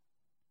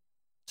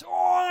 So,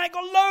 I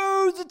got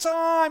loads of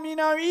time,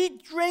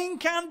 eat,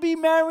 drink, and be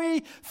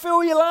merry,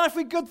 fill your life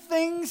with good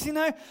things,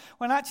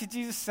 When actually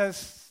Jesus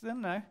says,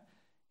 no,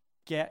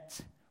 get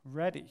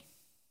ready.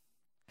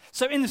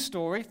 So in the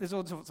story, there's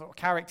all sorts of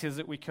characters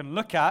that we can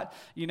look at,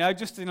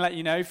 just to let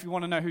you know, if you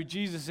want to know who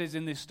Jesus is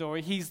in this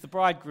story, he's the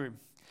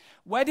bridegroom.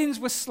 Weddings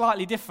were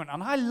slightly different,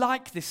 and I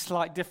like this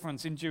slight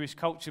difference in Jewish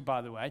culture,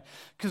 by the way,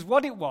 because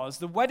what it was,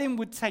 the wedding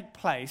would take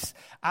place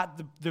at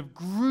the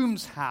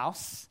groom's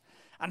house,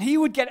 and he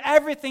would get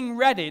everything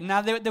ready. Now,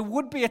 there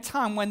would be a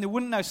time when they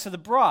wouldn't know. So the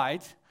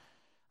bride,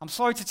 I'm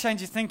sorry to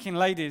change your thinking,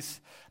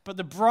 ladies, but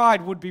the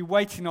bride would be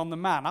waiting on the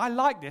man. I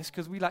like this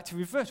because we like to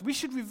reverse. We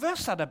should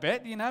reverse that a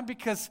bit,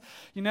 because,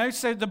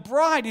 so the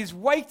bride is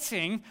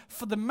waiting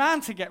for the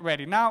man to get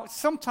ready. Now,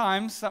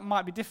 sometimes that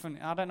might be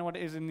different. I don't know what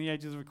it is in the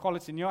ages of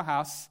equality in your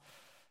house,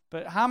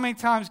 but how many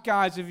times,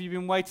 guys, have you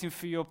been waiting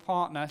for your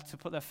partner to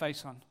put their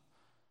face on?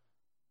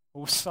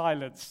 Or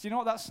silence? Do you know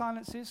what that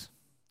silence is?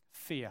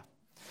 Fear.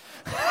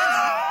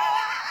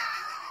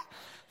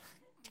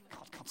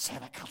 Can't say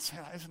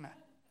that, isn't it?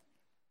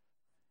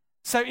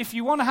 So if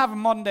you want to have a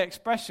modern day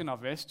expression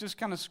of this, just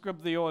kind of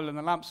scrub the oil in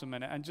the lamps a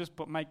minute and just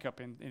put makeup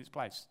in its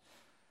place,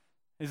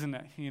 isn't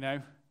it?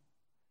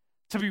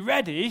 To be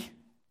ready,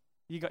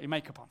 you got your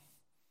makeup on.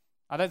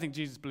 I don't think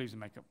Jesus believes in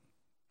makeup.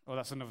 Oh,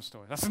 that's another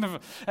story.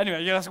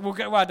 Anyway, we'll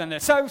get right down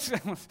there. So,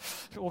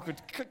 awkward.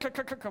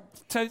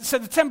 So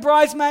the 10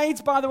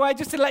 bridesmaids, by the way,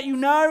 just to let you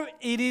know,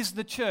 it is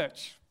the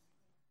church.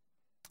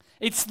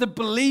 It's the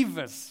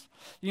believers.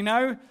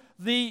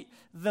 The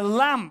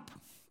lamp.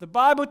 The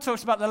Bible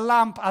talks about the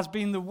lamp as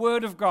being the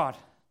word of God.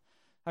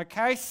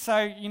 Okay, so,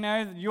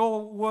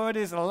 your word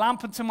is a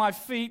lamp unto my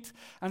feet.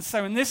 And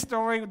so in this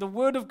story, the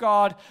word of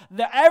God,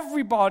 that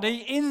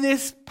everybody in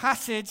this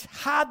passage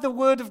had the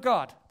word of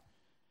God.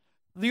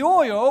 The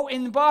oil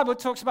in the Bible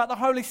talks about the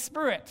Holy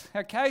Spirit,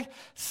 okay?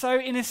 So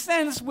in a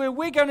sense, where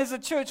we're going as a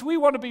church, we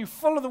want to be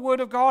full of the Word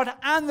of God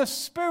and the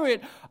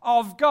Spirit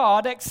of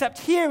God, except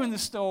here in the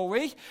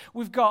story,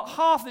 we've got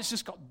half that's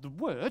just got the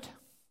Word,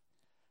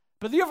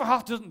 but the other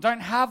half don't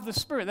have the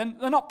Spirit.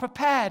 They're not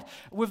prepared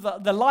with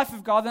the life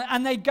of God,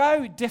 and they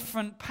go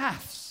different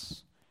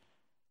paths.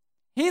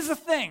 Here's the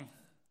thing.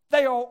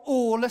 They are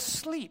all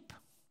asleep.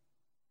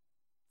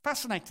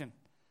 Fascinating.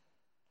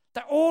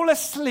 They're all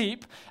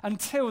asleep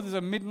until there's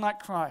a midnight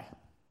cry.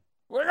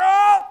 Wake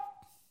up!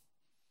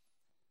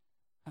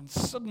 And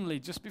suddenly,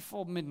 just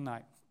before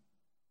midnight,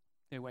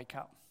 they wake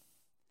up.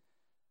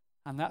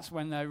 And that's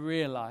when they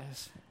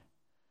realize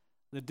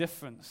the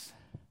difference.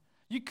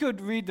 You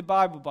could read the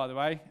Bible, by the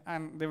way,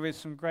 and there is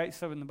some great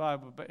stuff in the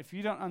Bible, but if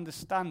you don't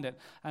understand it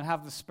and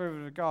have the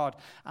Spirit of God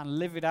and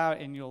live it out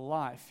in your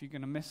life, you're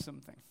going to miss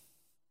something.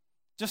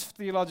 Just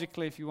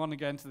theologically, if you want to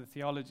go into the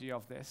theology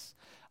of this,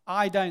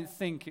 I don't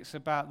think it's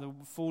about the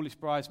foolish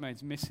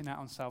bridesmaids missing out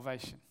on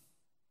salvation.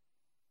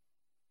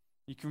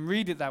 You can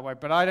read it that way,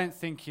 but I don't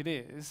think it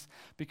is,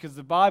 because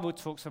the Bible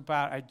talks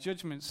about a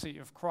judgment seat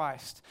of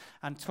Christ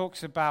and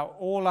talks about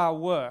all our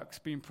works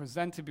being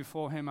presented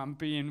before him and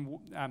being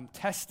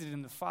tested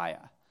in the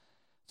fire.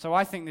 So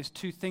I think there's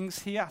two things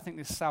here. I think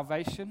there's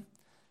salvation.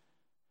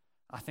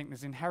 I think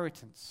there's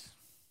inheritance.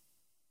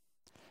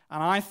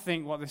 And I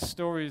think what this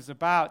story is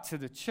about to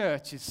the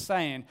church is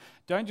saying,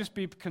 don't just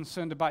be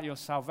concerned about your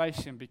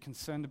salvation, be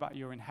concerned about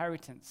your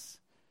inheritance.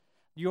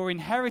 Your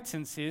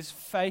inheritance is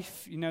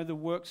faith, the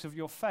works of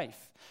your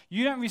faith.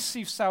 You don't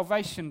receive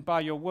salvation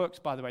by your works,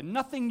 by the way.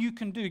 Nothing you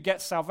can do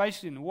gets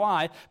salvation.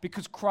 Why?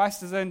 Because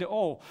Christ has earned it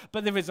all.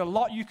 But there is a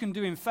lot you can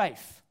do in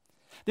faith.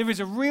 There is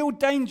a real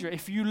danger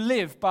if you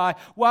live by,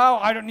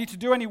 I don't need to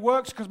do any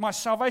works because my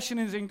salvation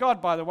is in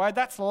God, by the way.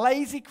 That's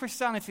lazy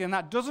Christianity, and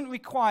that doesn't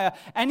require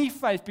any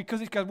faith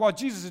because it goes,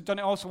 Jesus has done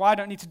it all, so I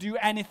don't need to do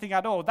anything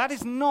at all. That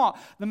is not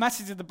the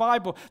message of the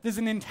Bible. There's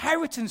an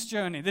inheritance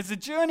journey. There's a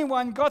journey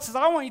when God says,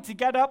 I want you to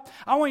get up,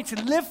 I want you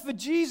to live for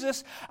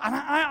Jesus, and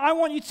I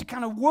want you to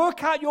kind of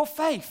work out your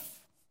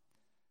faith.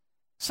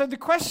 So the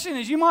question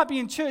is, you might be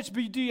in church,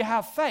 but do you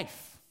have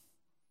faith?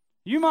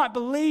 You might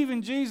believe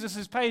in Jesus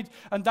as paid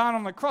and died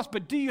on the cross,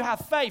 but do you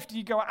have faith? Do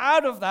you go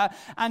out of that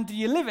and do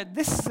you live it?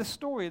 This is the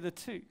story of the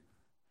two.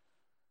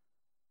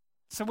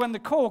 So when the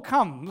call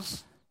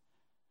comes,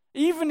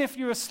 even if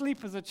you're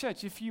asleep as a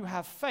church, if you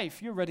have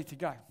faith, you're ready to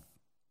go.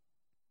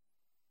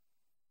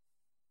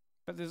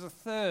 But there's a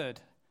third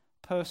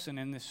person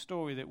in this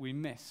story that we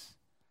miss.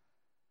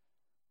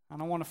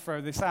 And I want to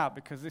throw this out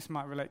because this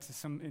might relate to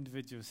some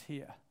individuals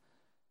here.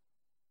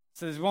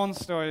 So there's one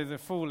story of the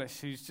foolish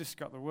who's just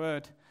got the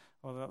word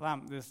or the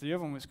lamp. There's the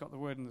other one that's got the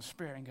word and the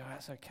spirit and go,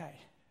 that's okay.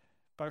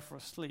 Both are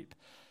asleep.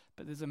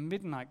 But there's a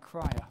midnight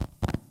crier.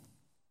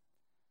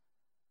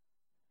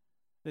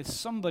 There's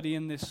somebody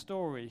in this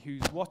story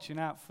who's watching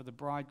out for the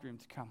bridegroom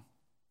to come.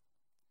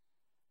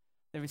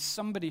 There is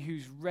somebody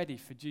who's ready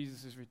for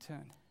Jesus'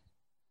 return.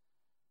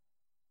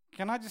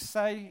 Can I just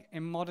say,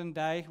 in modern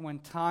day, when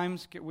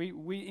times get,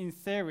 we in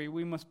theory,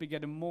 we must be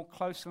getting more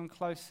closer and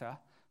closer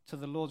to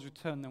the Lord's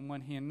return than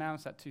when he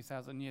announced that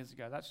 2,000 years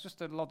ago. That's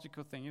just a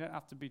logical thing. You don't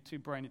have to be too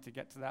brainy to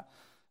get to that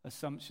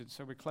assumption.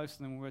 So we're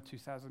closer than we were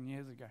 2,000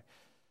 years ago.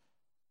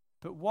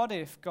 But what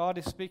if God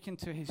is speaking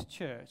to his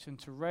church and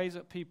to raise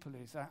up people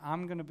is that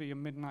I'm going to be a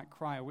midnight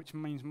crier, which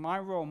means my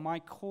role, my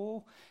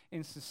call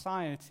in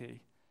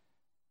society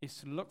is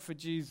to look for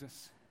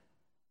Jesus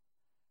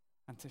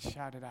and to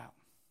shout it out.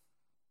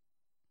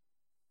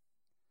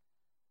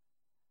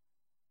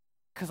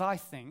 Because I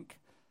think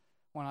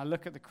when I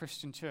look at the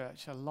Christian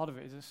church, a lot of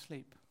it is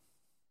asleep.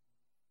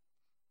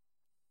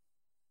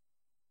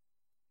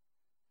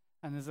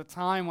 And there's a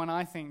time when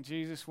I think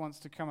Jesus wants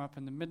to come up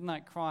in the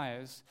midnight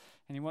criers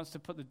and he wants to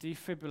put the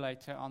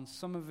defibrillator on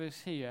some of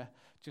us here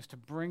just to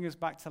bring us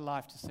back to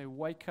life, to say,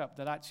 wake up,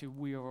 that actually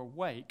we are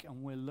awake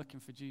and we're looking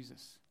for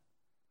Jesus.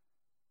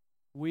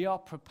 We are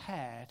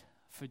prepared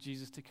for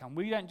Jesus to come.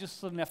 We don't just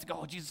suddenly have to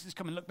go, Jesus is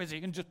coming, look busy,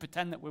 you can just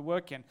pretend that we're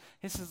working.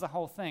 This is the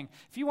whole thing.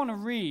 If you want to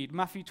read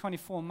Matthew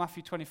 24 and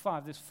Matthew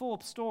 25, there's 4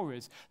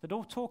 stories that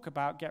all talk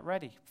about get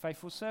ready,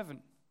 faithful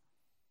servant.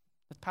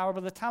 The parable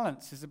of the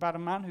talents is about a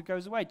man who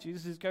goes away.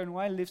 Jesus is going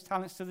away, leaves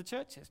talents to the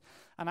churches.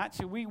 And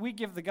actually, we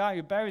give the guy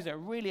who buries it a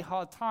really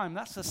hard time.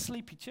 That's a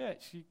sleepy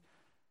church.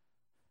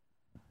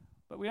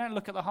 But we don't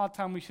look at the hard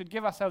time we should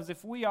give ourselves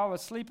if we are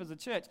asleep as a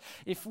church,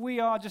 if we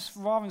are just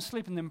rather than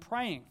sleeping than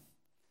praying.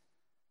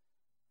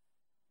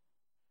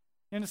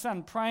 You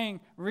understand?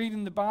 Praying,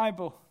 reading the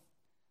Bible,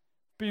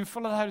 being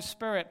full of the Holy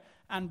Spirit,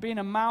 and being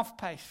a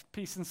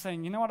mouthpiece and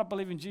saying, you know what, I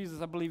believe in Jesus,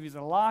 I believe he's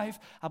alive,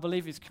 I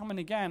believe he's coming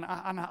again.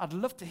 And I'd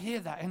love to hear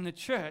that in the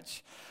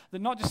church,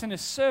 that not just in a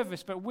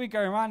service, but we're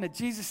going around that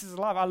Jesus is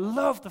alive. I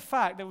love the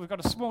fact that we've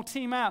got a small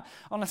team out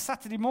on a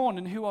Saturday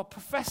morning who are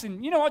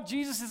professing, you know what,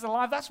 Jesus is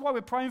alive. That's why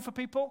we're praying for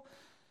people.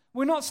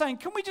 We're not saying,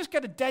 can we just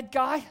get a dead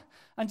guy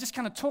and just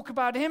kind of talk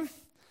about him?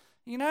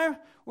 You know,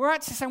 we're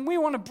actually saying we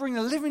want to bring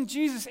the living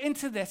Jesus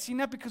into this,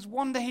 because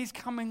one day he's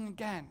coming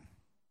again.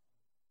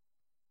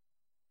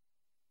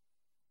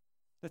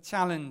 The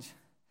challenge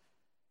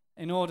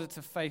in order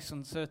to face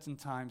uncertain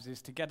times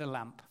is to get a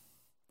lamp,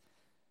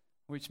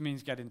 which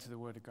means get into the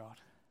Word of God.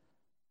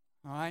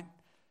 All right?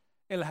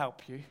 It'll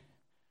help you.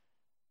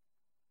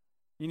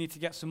 You need to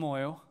get some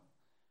oil,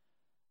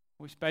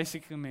 which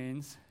basically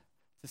means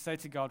to say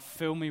to God,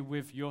 fill me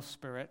with your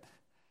Spirit,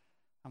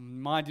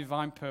 And my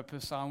divine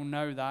purpose, I will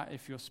know that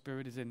if your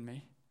Spirit is in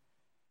me.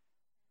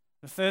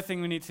 The third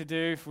thing we need to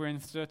do if we're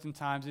in certain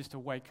times is to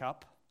wake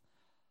up.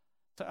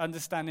 To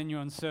understand in your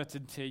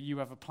uncertainty, you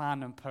have a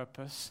plan and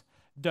purpose.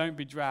 Don't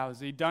be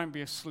drowsy. Don't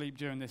be asleep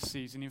during this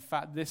season. In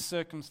fact, this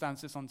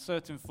circumstance that's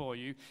uncertain for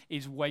you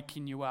is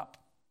waking you up.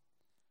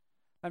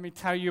 Let me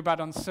tell you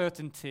about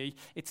uncertainty.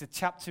 It's a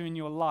chapter in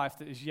your life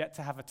that is yet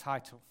to have a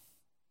title.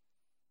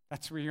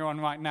 That's where you're on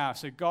right now.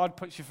 So God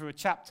puts you through a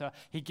chapter.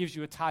 He gives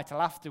you a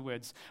title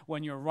afterwards.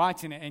 When you're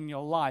writing it in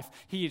your life,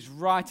 He is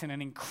writing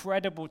an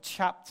incredible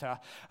chapter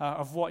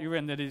of what you're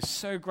in that is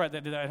so great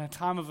that in a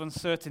time of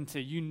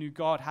uncertainty, you knew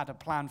God had a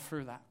plan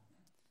through that.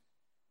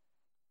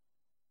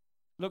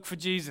 Look for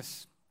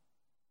Jesus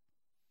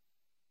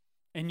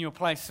in your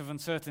place of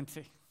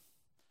uncertainty.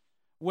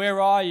 Where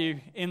are you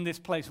in this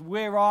place?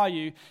 Where are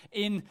you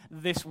in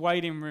this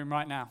waiting room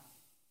right now?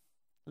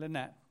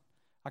 Lynette,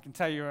 I can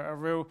tell you a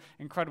real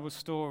incredible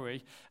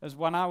story. As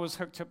when I was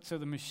hooked up to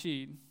the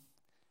machine,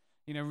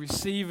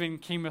 receiving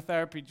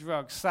chemotherapy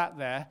drugs, sat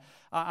there,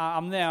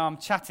 I'm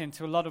chatting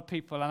to a lot of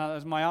people, and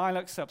as my eye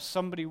looks up,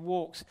 somebody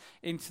walks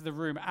into the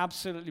room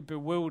absolutely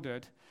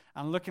bewildered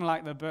and looking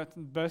like they're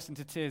burst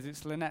into tears.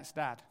 It's Lynette's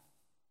dad.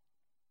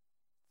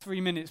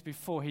 3 minutes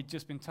before, he'd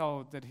just been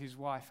told that his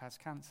wife has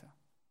cancer.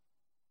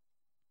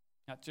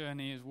 That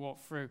journey is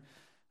walked through,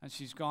 and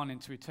she's gone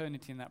into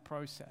eternity in that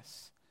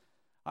process.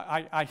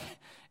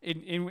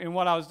 In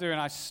what I was doing,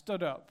 I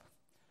stood up.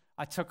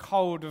 I took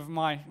hold of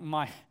my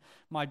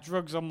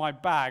drugs on my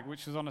bag,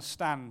 which was on a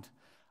stand.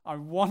 I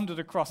wandered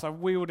across. I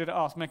wheeled it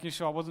off, making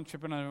sure I wasn't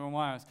tripping over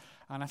wires.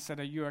 And I said,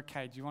 "Are you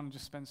okay? Do you want to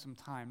just spend some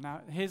time?"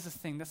 Now, here's the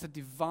thing. That's a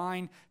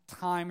divine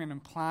timing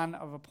and plan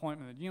of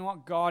appointment. You know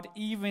what? God,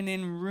 even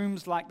in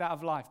rooms like that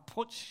of life,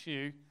 puts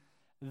you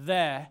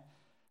there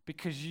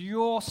because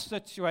your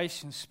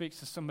situation speaks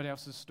to somebody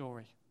else's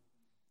story.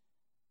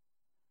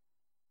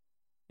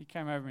 He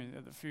came over me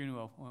at the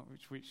funeral,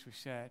 which we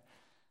shared.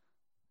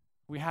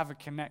 We have a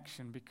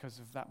connection because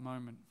of that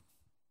moment.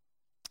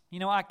 You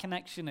know what our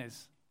connection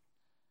is?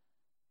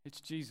 It's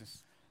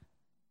Jesus.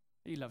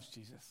 He loves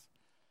Jesus.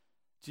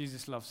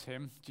 Jesus loves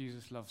him.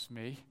 Jesus loves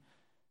me.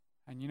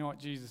 And you know what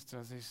Jesus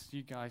does is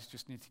you guys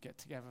just need to get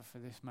together for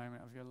this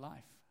moment of your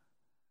life.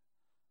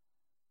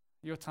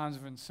 Your times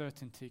of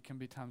uncertainty can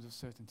be times of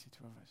certainty to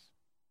others.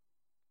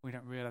 We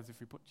don't realize if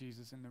we put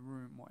Jesus in the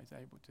room what he's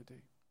able to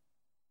do.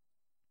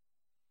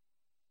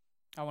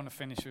 I want to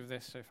finish with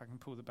this, so if I can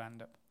pull the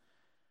band up.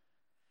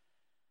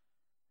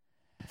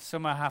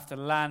 Somewhere have to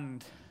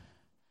land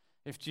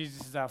if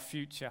Jesus is our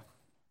future.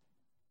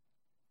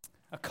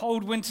 A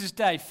cold winter's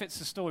day fits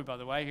the story, by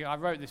the way. I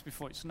wrote this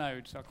before it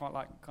snowed, so I quite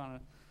like kind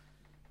of.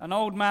 An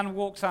old man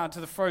walks out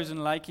to the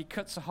frozen lake. He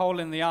cuts a hole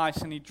in the ice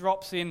and he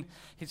drops in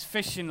his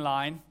fishing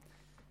line.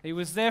 He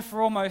was there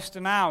for almost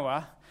an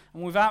hour,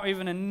 and without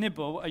even a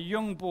nibble, a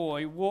young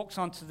boy walks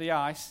onto the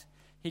ice.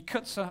 He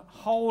cuts a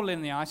hole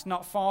in the ice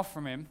not far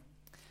from him.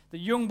 The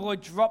young boy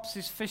drops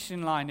his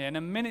fishing line in,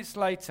 and minutes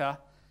later,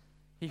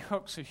 he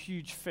hooks a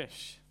huge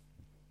fish.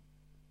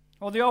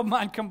 Well, the old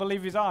man couldn't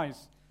believe his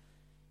eyes,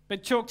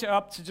 but chalked it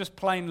up to just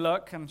plain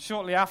luck, and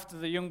shortly after,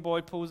 the young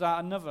boy pulls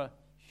out another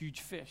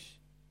huge fish.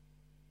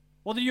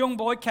 Well, the young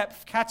boy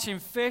kept catching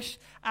fish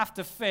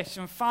after fish,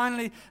 and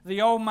finally,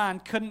 the old man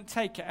couldn't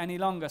take it any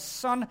longer.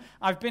 "Son,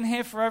 I've been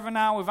here for over an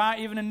hour without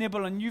even a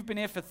nibble, and you've been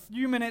here for a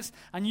few minutes,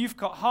 and you've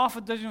caught half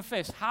a dozen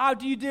fish. How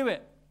do you do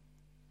it?"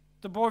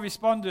 The boy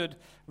responded,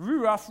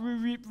 "Roo raff, roo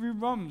reap, roo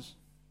rums."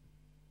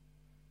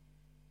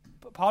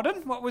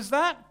 "Pardon? What was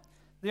that?"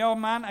 The old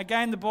man,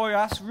 again the boy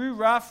asked, "Roo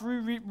raff,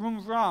 roo reap,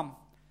 rums ram."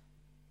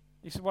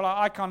 He said, "Well,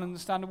 I can't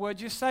understand the word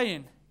you're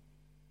saying."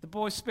 The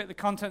boy spit the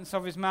contents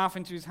of his mouth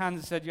into his hands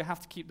and said, "You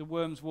have to keep the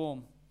worms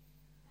warm."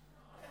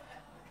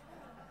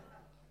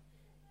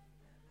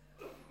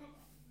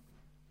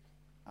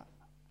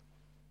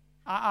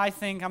 I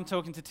think I'm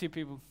talking to two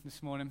people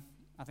this morning.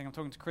 I think I'm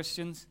talking to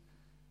Christians,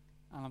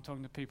 and I'm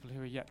talking to people who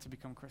are yet to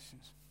become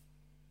Christians.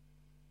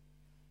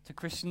 To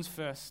Christians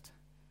first,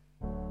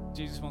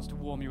 Jesus wants to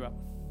warm you up.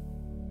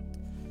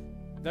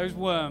 Those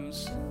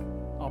worms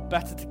are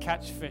better to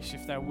catch fish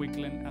if they're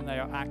wiggling and they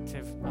are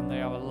active and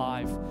they are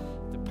alive.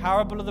 The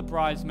parable of the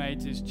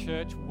bridesmaids is,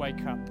 church,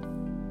 wake up.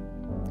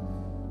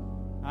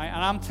 Right?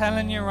 And I'm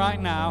telling you right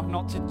now,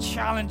 not to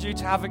challenge you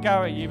to have a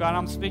go at you, but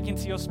I'm speaking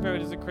to your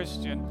spirit as a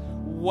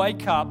Christian.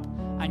 Wake up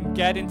and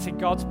get into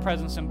God's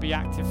presence and be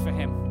active for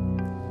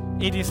him.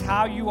 It is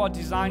how you are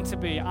designed to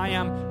be. I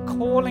am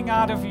calling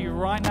out of you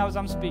right now as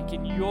I'm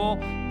speaking, your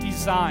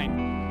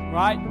design,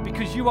 right?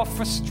 Because you are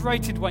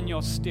frustrated when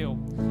you're still.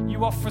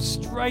 You are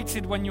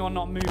frustrated when you're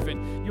not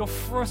moving. You're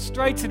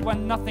frustrated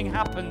when nothing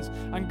happens.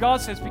 And God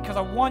says, because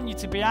I want you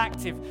to be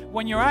active.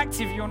 When you're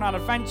active, you're on an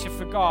adventure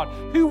for God.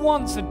 Who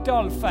wants a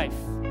dull faith?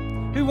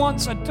 Who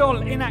wants a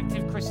dull,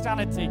 inactive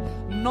Christianity?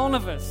 None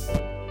of us.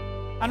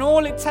 And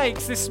all it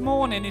takes this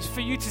morning is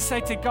for you to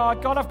say to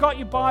God, God, I've got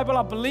your Bible.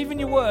 I believe in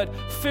your word.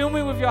 Fill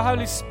me with your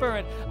Holy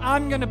Spirit.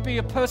 I'm going to be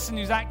a person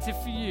who's active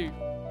for you.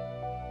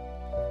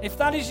 If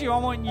that is you, I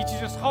want you to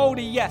just hold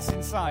a yes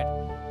inside.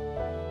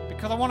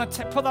 because I want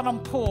to put that on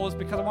pause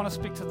because I want to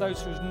speak to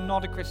those who's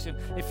not a Christian.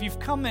 If you've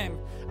come in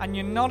and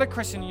you're not a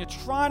Christian, you're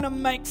trying to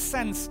make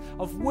sense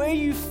of where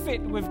you fit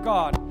with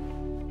God,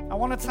 I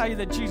want to tell you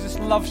that Jesus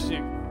loves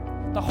you.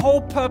 The whole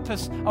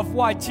purpose of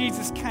why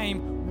Jesus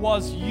came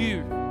was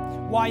you.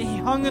 Why he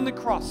hung on the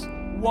cross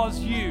was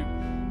you.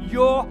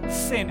 Your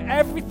sin,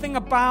 everything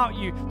about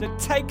you that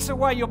takes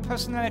away your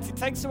personality,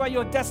 takes away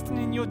your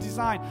destiny and your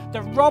design,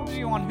 that robs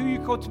you on who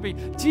you're called to be.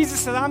 Jesus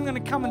said, I'm going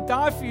to come and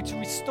die for you to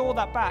restore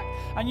that back.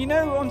 And you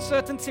know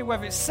uncertainty,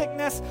 whether it's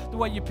sickness, the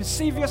way you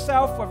perceive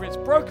yourself, whether it's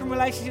broken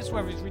relationships,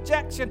 whether it's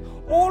rejection,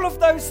 all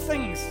of those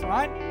things,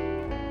 right?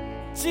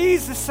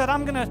 Jesus said,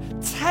 I'm going to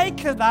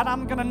take that,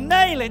 I'm going to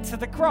nail it to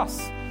the cross.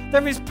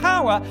 There is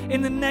power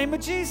in the name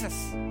of Jesus.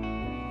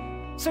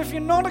 So if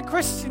you're not a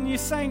Christian, you're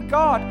saying,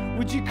 God,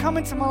 would you come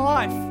into my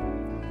life?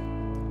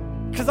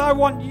 Because I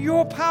want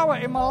your power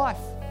in my life.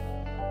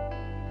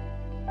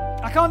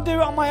 I can't do it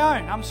on my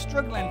own. I'm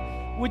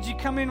struggling. Would you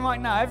come in right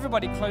now?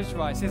 Everybody close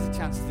your eyes. Here's a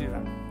chance to do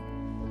that.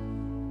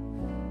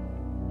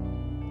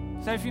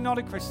 So if you're not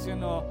a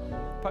Christian, or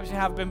perhaps you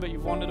have been but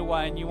you've wandered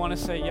away and you want to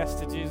say yes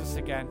to Jesus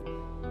again,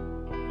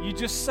 you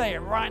just say it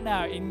right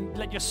now.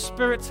 Let your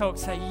spirit talk.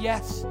 Say,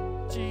 yes,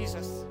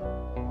 Jesus.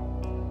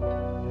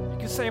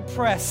 You can say a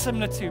prayer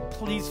similar to,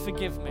 please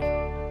forgive me.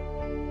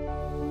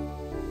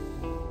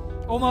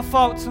 All my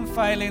faults and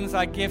failings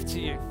I give to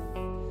you.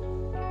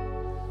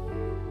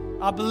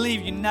 I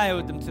believe you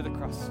nailed them to the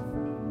cross.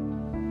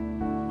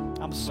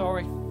 I'm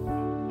sorry.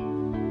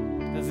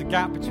 There's a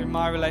gap between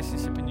my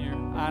relationship and you.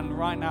 And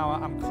right now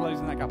I'm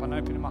closing that gap and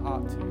opening my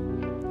heart to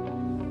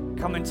you.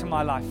 Come into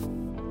my life.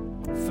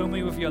 Fill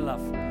me with your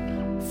love.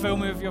 Fill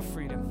me with your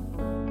freedom.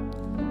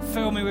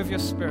 Fill me with your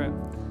spirit,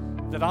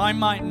 that I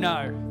might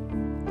know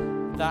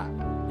that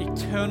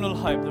eternal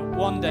hope that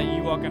one day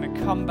you are going to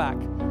come back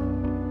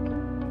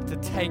to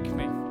take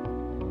me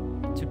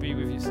to be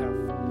with yourself.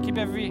 Keep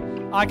every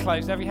eye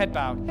closed, every head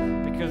bowed,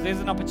 because there's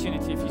an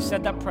opportunity. If you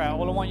said that prayer,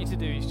 all I want you to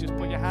do is just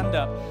put your hand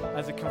up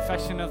as a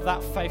confession of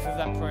that faith of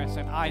that prayer,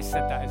 saying, I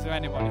said that. Is there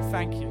anybody?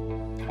 Thank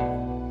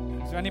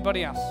you. Is there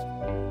anybody else?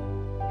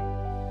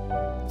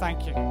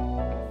 Thank you.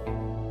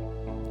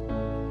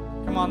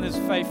 Come on, there's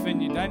faith in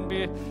you. Don't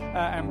be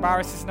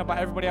embarrassed. It's not about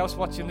everybody else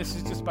watching. This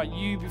is just about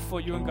you before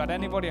you and God.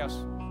 Anybody else?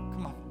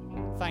 Come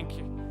on. Thank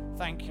you.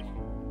 Thank you.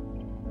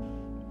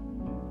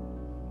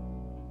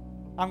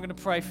 I'm going to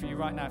pray for you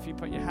right now if you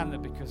put your hand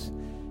up, because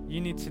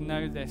you need to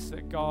know this,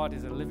 that God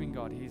is a living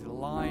God. He's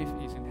alive.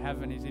 He's in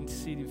heaven. He's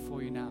interceding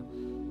for you now.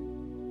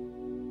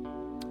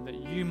 That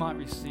you might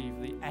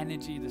receive the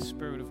energy, the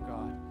Spirit of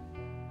God.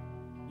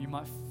 You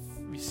might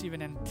receive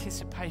an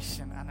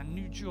anticipation and a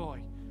new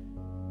joy.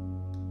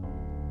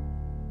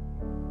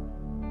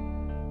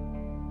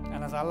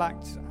 And as I like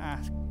to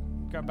ask,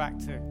 go back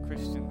to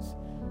Christians,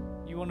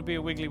 you want to be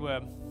a wiggly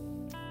worm.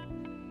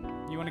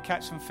 You want to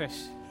catch some fish.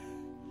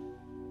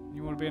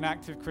 You want to be an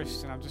active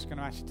Christian. I'm just going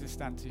to ask you to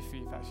stand to your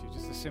feet, actually.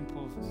 Just a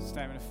simple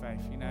statement of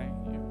faith, you know.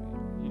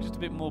 You're just a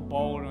bit more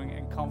bold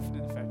and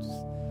confident in faith.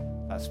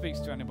 That speaks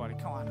to anybody.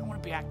 Come on, I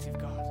want to be active,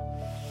 God.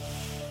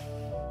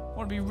 I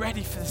want to be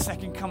ready for the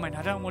second coming.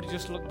 I don't want to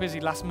just look busy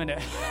last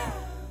minute.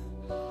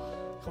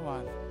 Come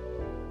on.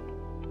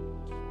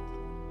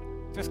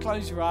 Just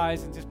close your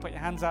eyes and just put your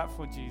hands out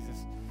for Jesus.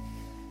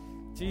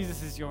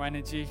 Jesus is your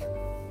energy.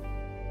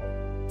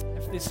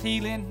 If there's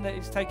healing that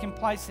is taking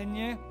place in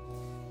you,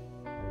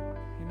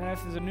 you know,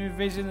 if there's a new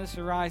vision that's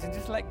arising,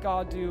 just let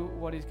God do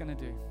what he's going to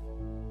do.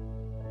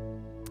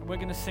 We're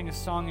going to sing a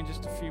song in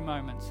just a few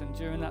moments, and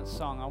during that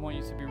song, I want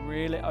you to be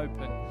really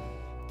open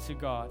to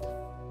God.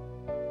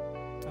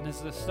 And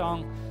as the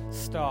song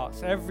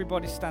starts,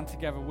 everybody stand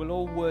together. We'll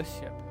all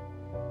worship.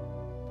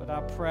 But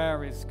our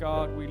prayer is,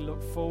 God, we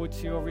look forward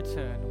to your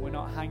return. We're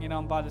not hanging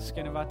on by the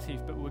skin of our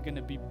teeth, but we're going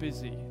to be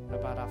busy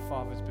about our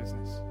Father's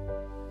business.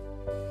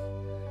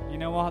 You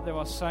know what? There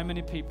are so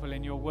many people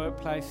in your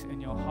workplace, in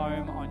your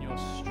home, on your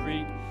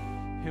street,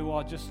 who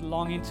are just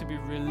longing to be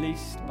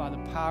released by the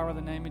power of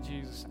the name of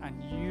Jesus,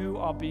 and you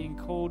are being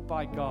called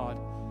by God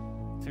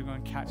to go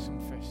and catch some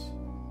fish.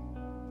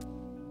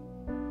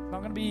 It's not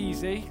going to be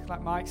easy,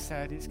 like Mike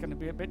said. It's going to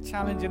be a bit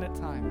challenging at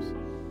times,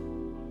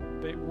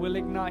 but it will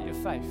ignite your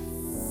faith.